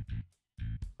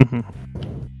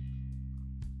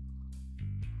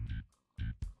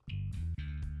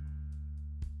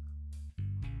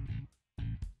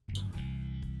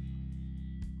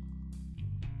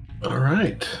 All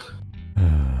right.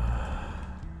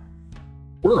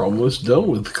 We're almost done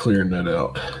with clearing that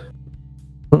out.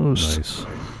 Close. Nice.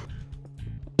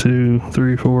 2,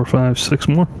 3, 4, 5, 6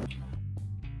 more.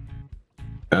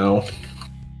 Ow.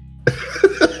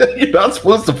 You're not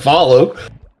supposed to follow.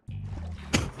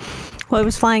 Well, I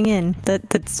was flying in.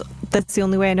 That's the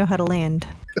only way I know how to land.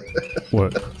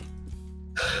 What?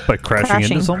 By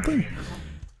crashing into something?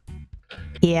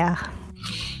 Yeah.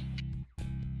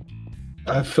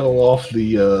 I fell off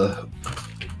the.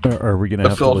 Are we gonna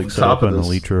have to fell off like the set up top an of this.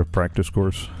 Elytra practice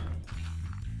course?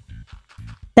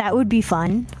 That would be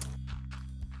fun.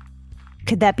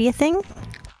 Could that be a thing?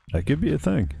 That could be a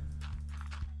thing.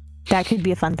 That could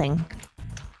be a fun thing.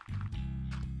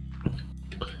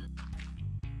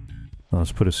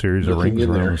 Let's put a series of Nothing rings in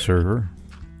around there. the server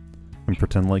and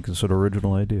pretend like it's an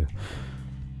original idea.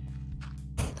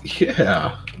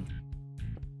 Yeah.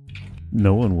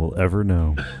 No one will ever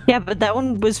know. Yeah, but that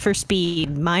one was for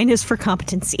speed. Mine is for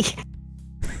competency.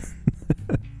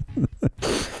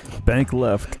 Bank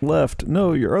left.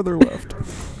 No, your other left.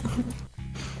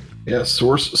 Yeah,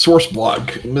 source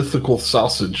block mythical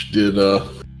sausage did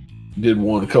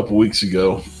one a couple weeks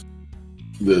ago.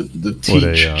 The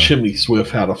teach Chimney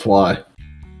Swift how to fly.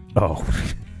 Oh.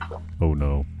 Oh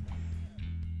no.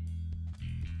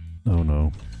 Oh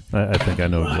no. I think I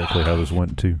know exactly how this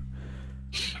went too.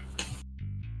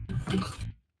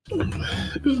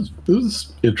 It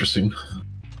was interesting.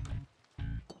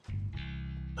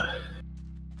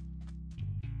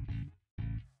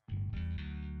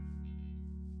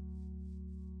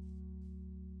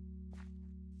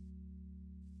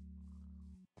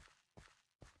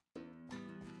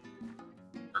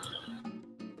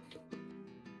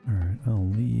 Alright, I'll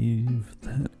leave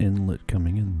that inlet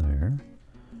coming in there.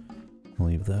 I'll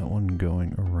leave that one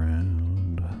going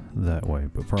around that way,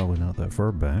 but probably not that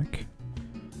far back.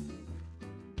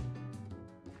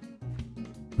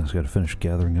 I just gotta finish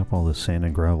gathering up all this sand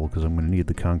and gravel because I'm gonna need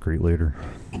the concrete later.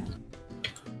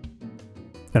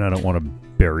 And I don't want to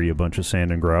bury a bunch of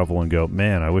sand and gravel and go,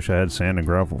 man, I wish I had sand and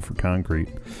gravel for concrete.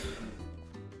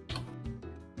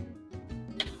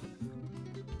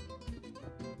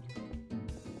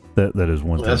 That is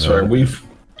one thing. That's right.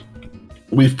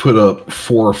 We've put up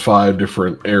 4 or 5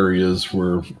 different areas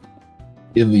where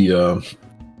in the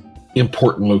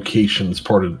important locations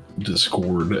part of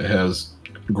Discord it has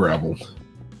gravel.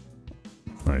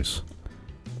 Nice.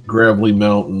 Gravelly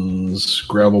mountains,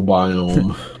 gravel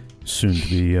biome. Soon to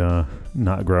be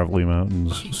not gravelly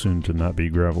mountains, soon to not be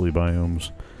gravelly biomes.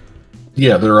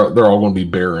 Yeah, they're all going to be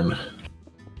barren.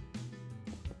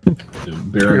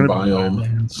 Barren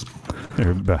biome.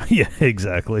 Yeah,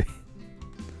 exactly.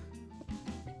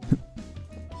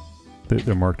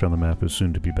 They're marked on the map as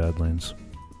soon to be badlands.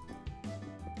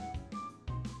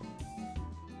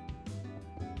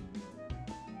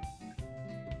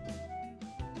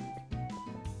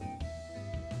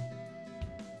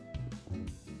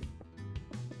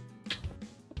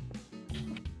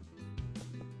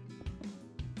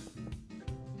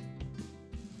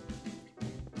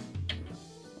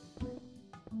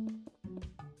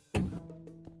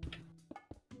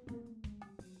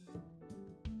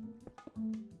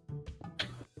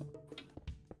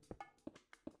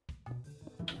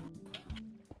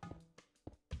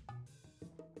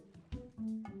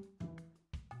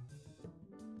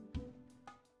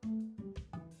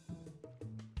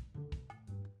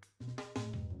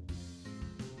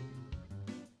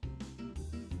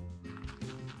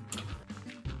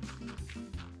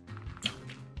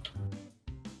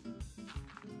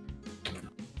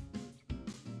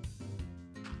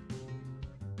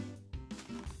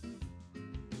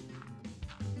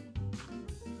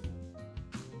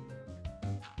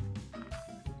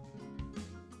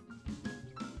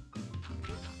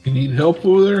 You need help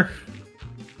over there?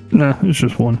 Nah, it's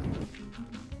just one.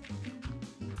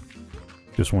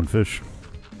 Just one fish.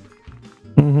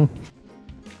 Mm-hmm.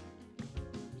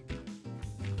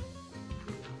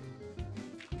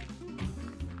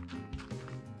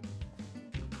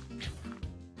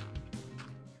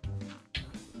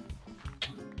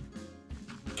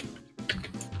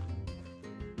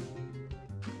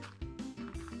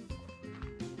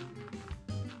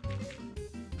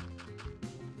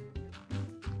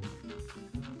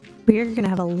 We're gonna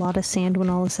have a lot of sand when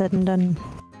all is said and done.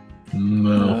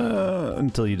 No.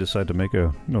 Until you decide to make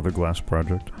another glass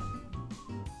project.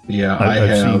 Yeah, I've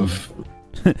have.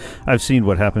 I've seen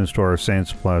what happens to our sand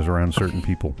supplies around certain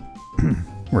people.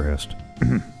 Rest.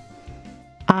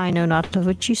 I know not of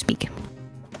which you speak.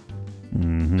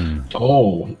 Mm-hmm.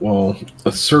 Oh, well,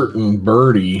 a certain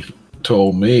birdie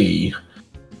told me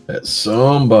that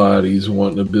somebody's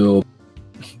wanting to build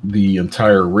the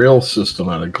entire rail system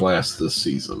out of glass this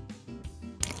season.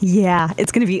 Yeah,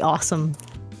 it's gonna be awesome.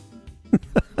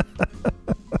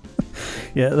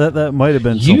 Yeah, that might have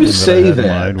been You something say that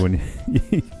I had in that. mind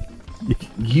when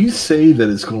You say that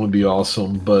it's going to be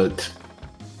awesome, but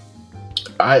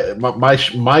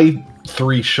my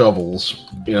 3 shovels,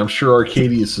 and I'm sure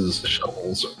Arcadius's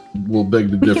shovels will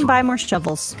beg the We difference. can buy more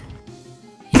shovels.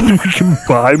 We can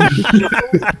buy.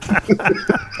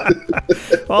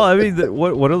 Well, I mean,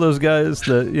 what are those guys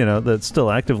that that's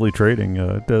still actively trading?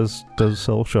 Does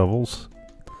sell shovels?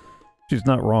 She's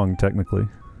not wrong technically.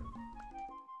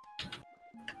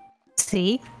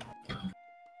 See?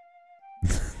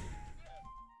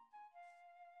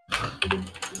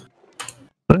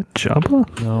 That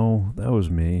Jabba? No, that was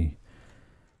me.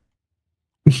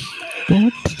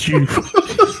 What did you? I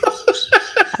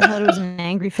thought it was an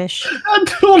angry fish. I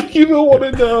don't even want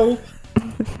to know.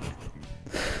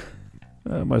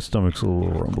 My stomach's a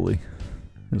little rumbly.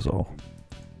 Is all.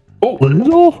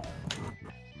 Little?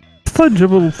 I thought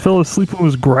Jabba fell asleep and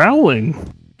was growling.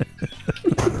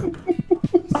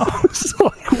 I was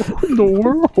like, what in the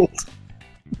world?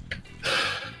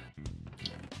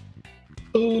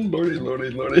 Oh, lordy, lordy,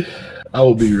 lordy. I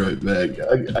will be right back.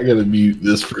 I gotta mute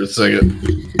this for a second.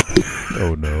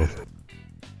 Oh no.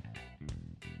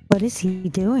 What is he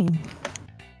doing?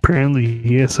 Apparently,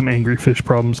 he has some angry fish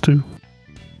problems too.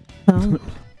 Oh,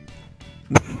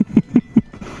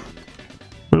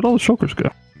 Where did all the shulkers go?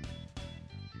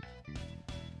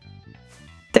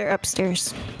 they're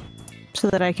upstairs, so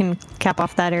that I can cap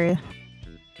off that area.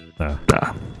 Ah.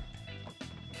 Ah.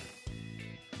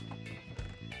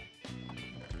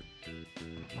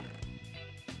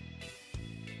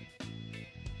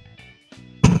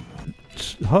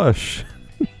 Hush.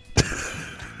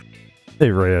 Hey,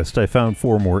 Reyes, I found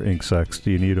 4 more ink sacs. Do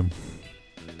you need them?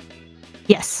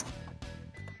 Yes.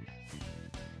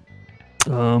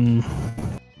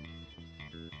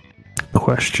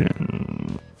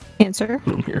 Question. Answer.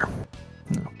 From here.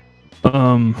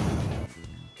 No.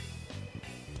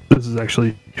 This is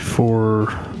actually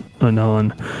for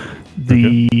Anon.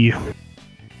 This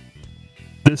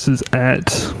is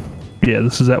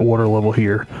at water level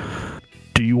here.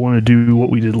 Do you want to do what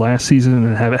we did last season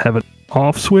and have an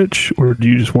off switch, or do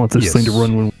you just want this thing to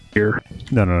run when we're here?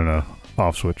 No.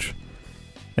 Off switch.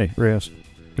 Hey, Reyes,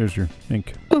 here's your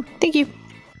ink. Oh, thank you.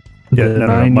 Yeah, Then no.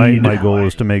 I need- My goal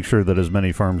is to make sure that as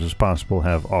many farms as possible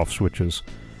have off switches.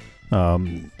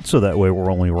 So that way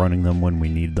we're only running them when we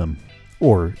need them.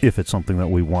 Or if it's something that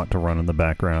we want to run in the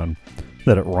background,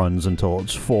 that it runs until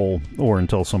it's full, or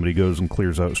until somebody goes and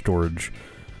clears out storage.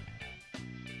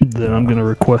 Then I'm going to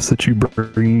request that you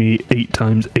bring me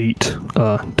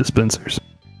 8x8 dispensers.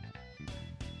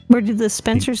 Where did the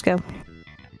Spencers go?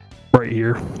 Right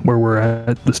here, where we're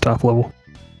at this top level.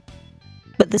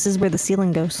 But this is where the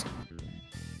ceiling goes.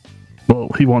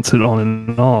 Well, he wants it on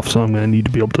and off, so I'm going to need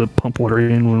to be able to pump water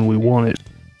in when we want it.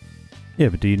 Yeah,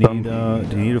 but do you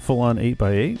need a full-on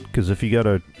 8x8? Because if you got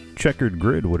a checkered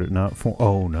grid, would it not form?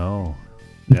 Oh no,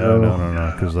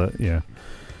 no. Because that, yeah.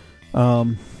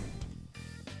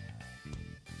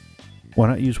 Why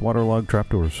not use waterlogged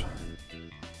trapdoors?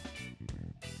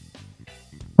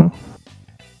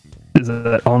 Is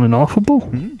that on and offable?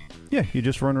 Mm-hmm. Yeah, you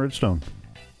just run redstone.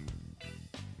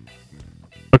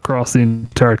 Across the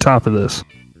entire top of this.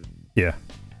 Yeah.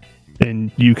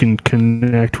 And you can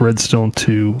connect redstone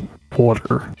to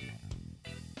water.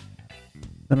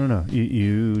 No.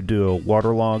 You do a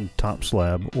waterlogged top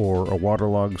slab or a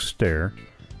waterlogged stair,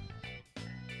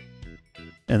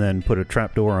 and then put a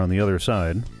trapdoor on the other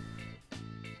side,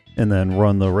 and then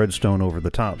run the redstone over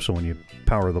the top, so when you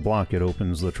power the block, it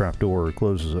opens the trapdoor or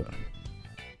closes it.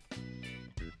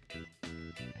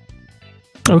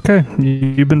 Okay,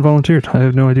 you've been volunteered. I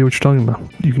have no idea what you're talking about.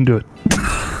 You can do it.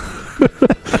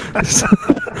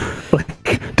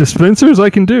 Like dispensers, I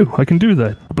can do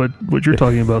that. But what you're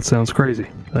talking about sounds crazy.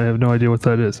 I have no idea what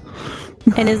that is.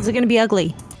 And is it going to be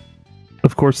ugly?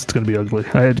 Of course, it's going to be ugly.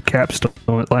 I had capstone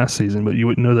on it last season, but you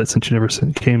wouldn't know that since you never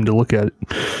came to look at it.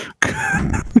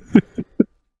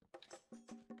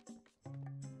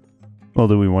 Well,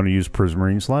 do we want to use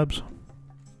prismarine slabs?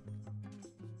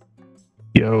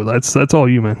 Yo, that's all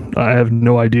you, man. I have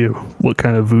no idea what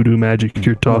kind of voodoo magic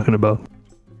you're talking about.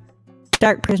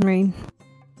 Dark prismarine.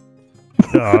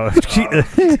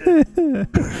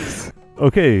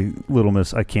 Okay, little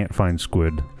miss, I can't find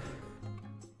squid.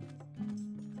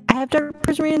 I have dark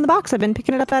prismarine in the box. I've been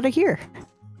picking it up out of here.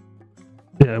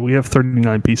 Yeah, we have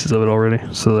 39 pieces of it already,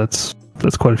 so that's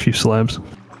quite a few slabs.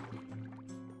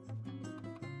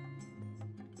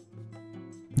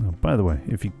 Oh, by the way,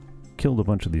 if you killed a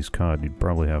bunch of these cod, you'd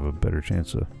probably have a better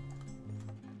chance of...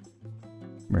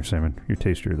 Mare salmon, you're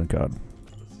tastier than cod.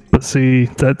 But see,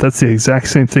 that's the exact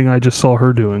same thing I just saw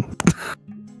her doing.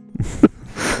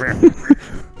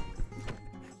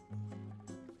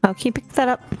 Oh, can you pick that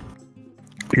up?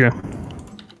 Yeah.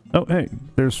 Oh, hey,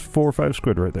 there's 4 or 5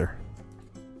 squid right there.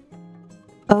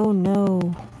 Oh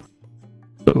no.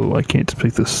 Oh, I can't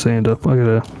pick this sand up. I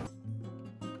gotta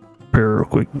prepare real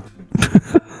quick.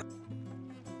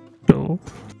 Oh,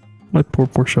 my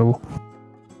poor shovel.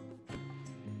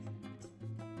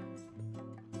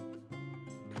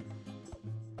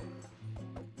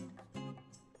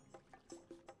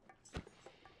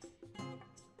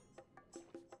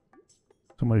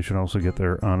 Somebody should also get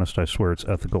their honest, I swear it's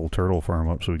ethical turtle farm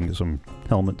up so we can get some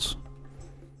helmets.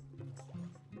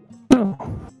 Oh.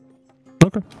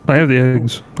 Okay. I have the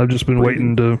eggs. I've just been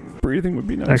waiting to Breathing would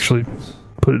be nice. actually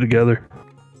put it together.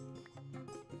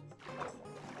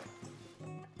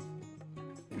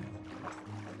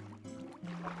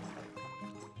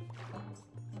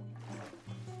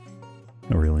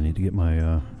 I really need to get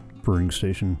my brewing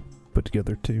station put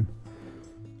together too.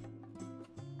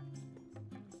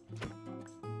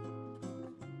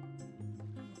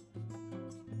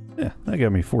 Yeah, that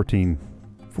got me 14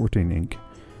 ink.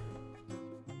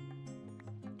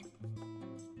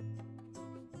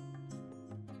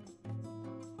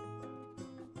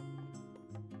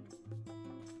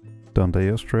 Donde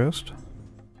Estrest?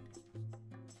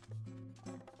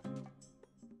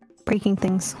 Breaking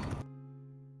things.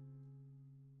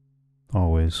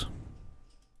 Always.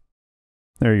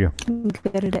 There you go. I'm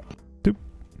good at it. Doop.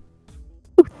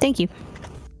 Ooh, thank you.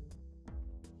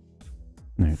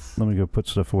 Alright, let me go put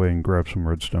stuff away and grab some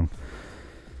redstone.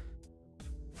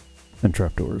 And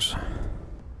trapdoors.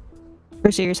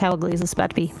 For serious, how ugly is this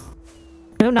about to be?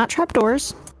 No, not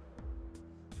trapdoors.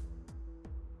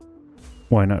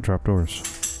 Why not trapdoors?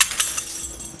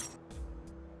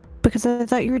 Because I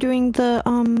thought you were doing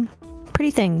the,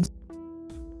 pretty things.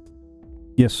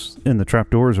 Yes, and the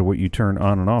trapdoors are what you turn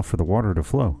on and off for the water to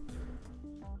flow.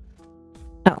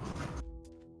 Oh.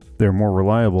 They're more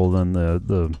reliable than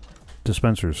the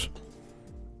dispensers.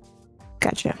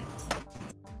 Gotcha.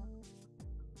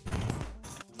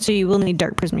 So you will need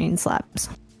dark prismarine slabs.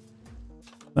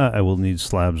 I will need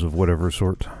slabs of whatever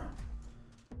sort.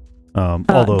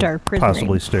 Although dark prismarine.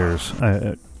 possibly stairs.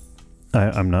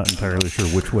 I'm not entirely sure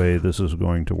which way this is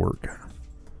going to work.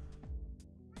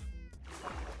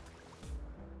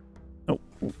 Oh.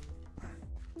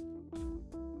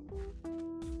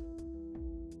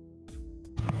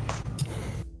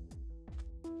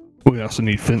 We also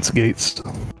need fence gates.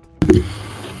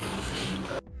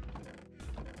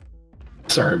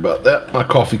 Sorry about that. My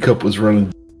coffee cup was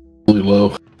running really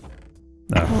low.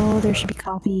 Oh, there should be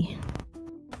coffee.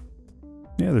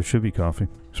 Yeah, there should be coffee.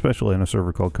 Especially on a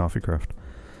server called CoffeeCraft.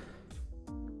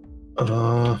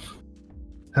 How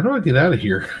do I get out of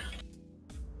here?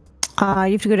 You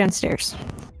have to go downstairs.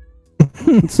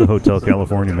 It's the Hotel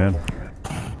California, man.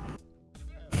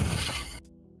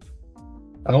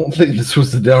 I don't think this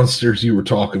was the downstairs you were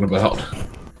talking about.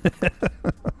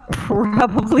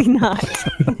 Probably not.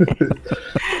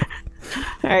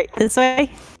 Alright, this way.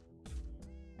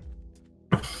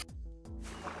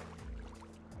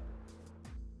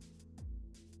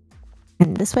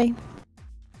 And this way.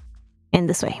 And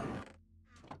this way.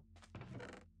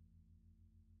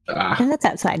 And that's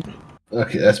outside.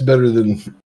 Okay, that's better than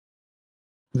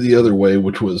the other way,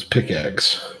 which was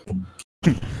pickaxe.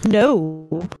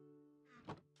 No.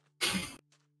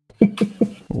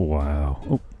 Wow.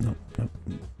 Oh, no.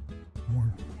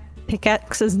 More.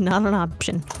 Pickaxe is not an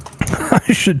option.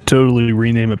 I should totally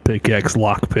rename a pickaxe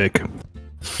lockpick.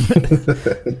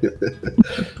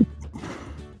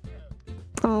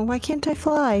 Oh, why can't I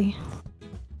fly?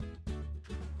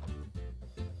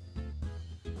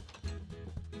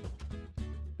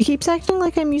 He keeps acting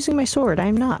like I'm using my sword.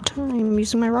 I'm not. I'm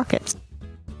using my rockets.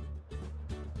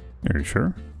 Are you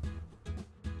sure?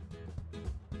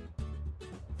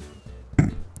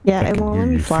 Yeah, I it can won't hear let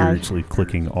me you fly. furiously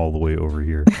clicking all the way over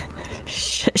here.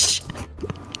 Shush.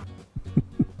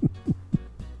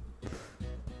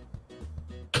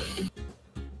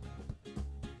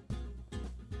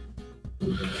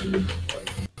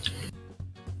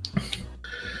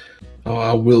 Oh,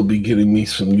 I will be getting me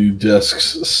some new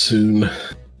desks soon,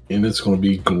 and it's going to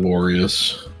be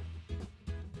glorious.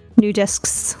 New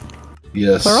desks.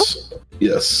 Yes. Plural?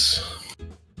 Yes.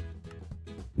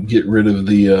 Get rid of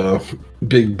the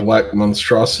big black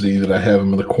monstrosity that I have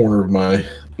in the corner of my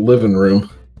living room,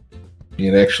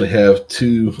 and actually have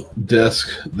 2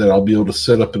 desks that I'll be able to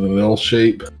set up in an L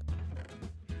shape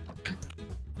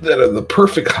that are the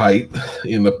perfect height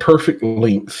and the perfect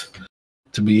length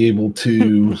to be able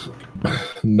to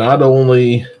not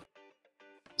only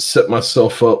set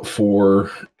myself up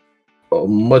for a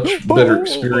much better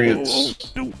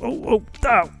experience.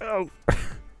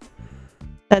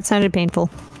 That sounded painful.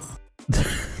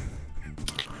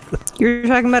 You're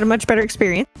talking about a much better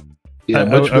experience. Yeah,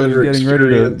 much better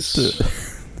experience.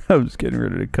 I was getting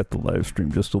ready to cut the live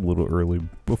stream just a little early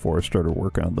before I started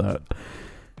work on that.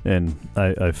 And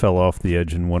I fell off the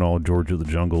edge and went all George of the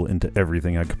Jungle into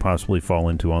everything I could possibly fall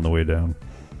into on the way down.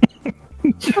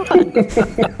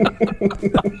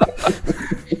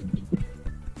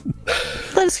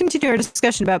 Let us continue our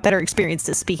discussion about better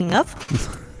experiences. Speaking of,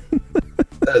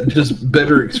 Just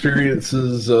better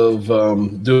experiences of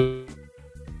doing.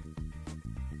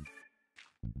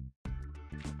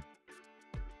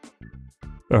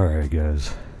 Alright,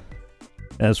 guys.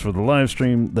 As for the live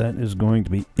stream, that is going to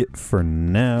be it for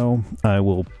now. I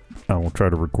will try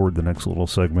to record the next little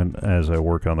segment as I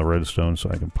work on the redstone so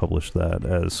I can publish that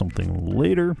as something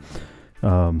later.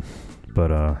 Yeah.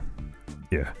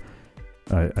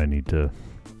 I need to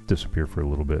disappear for a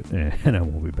little bit and I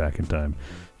won't be back in time.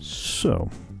 So,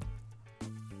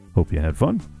 hope you had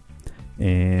fun.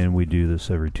 And we do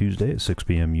this every Tuesday at 6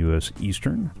 p.m. U.S.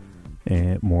 Eastern.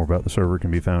 And more about the server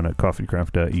can be found at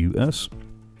coffeecraft.us.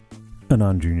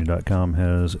 AnonJr.com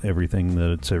has everything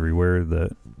that's everywhere.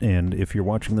 And if you're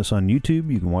watching this on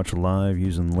YouTube, you can watch live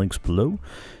using the links below.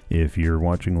 If you're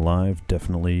watching live,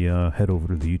 definitely head over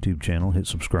to the YouTube channel, hit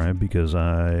subscribe, because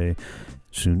as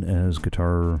soon as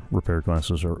guitar repair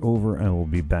classes are over, I will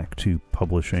be back to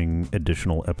publishing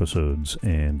additional episodes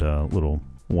and little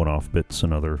one-off bits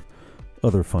and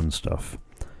other fun stuff.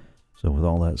 So with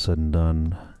all that said and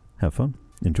done, have fun,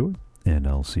 enjoy, and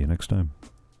I'll see you next time.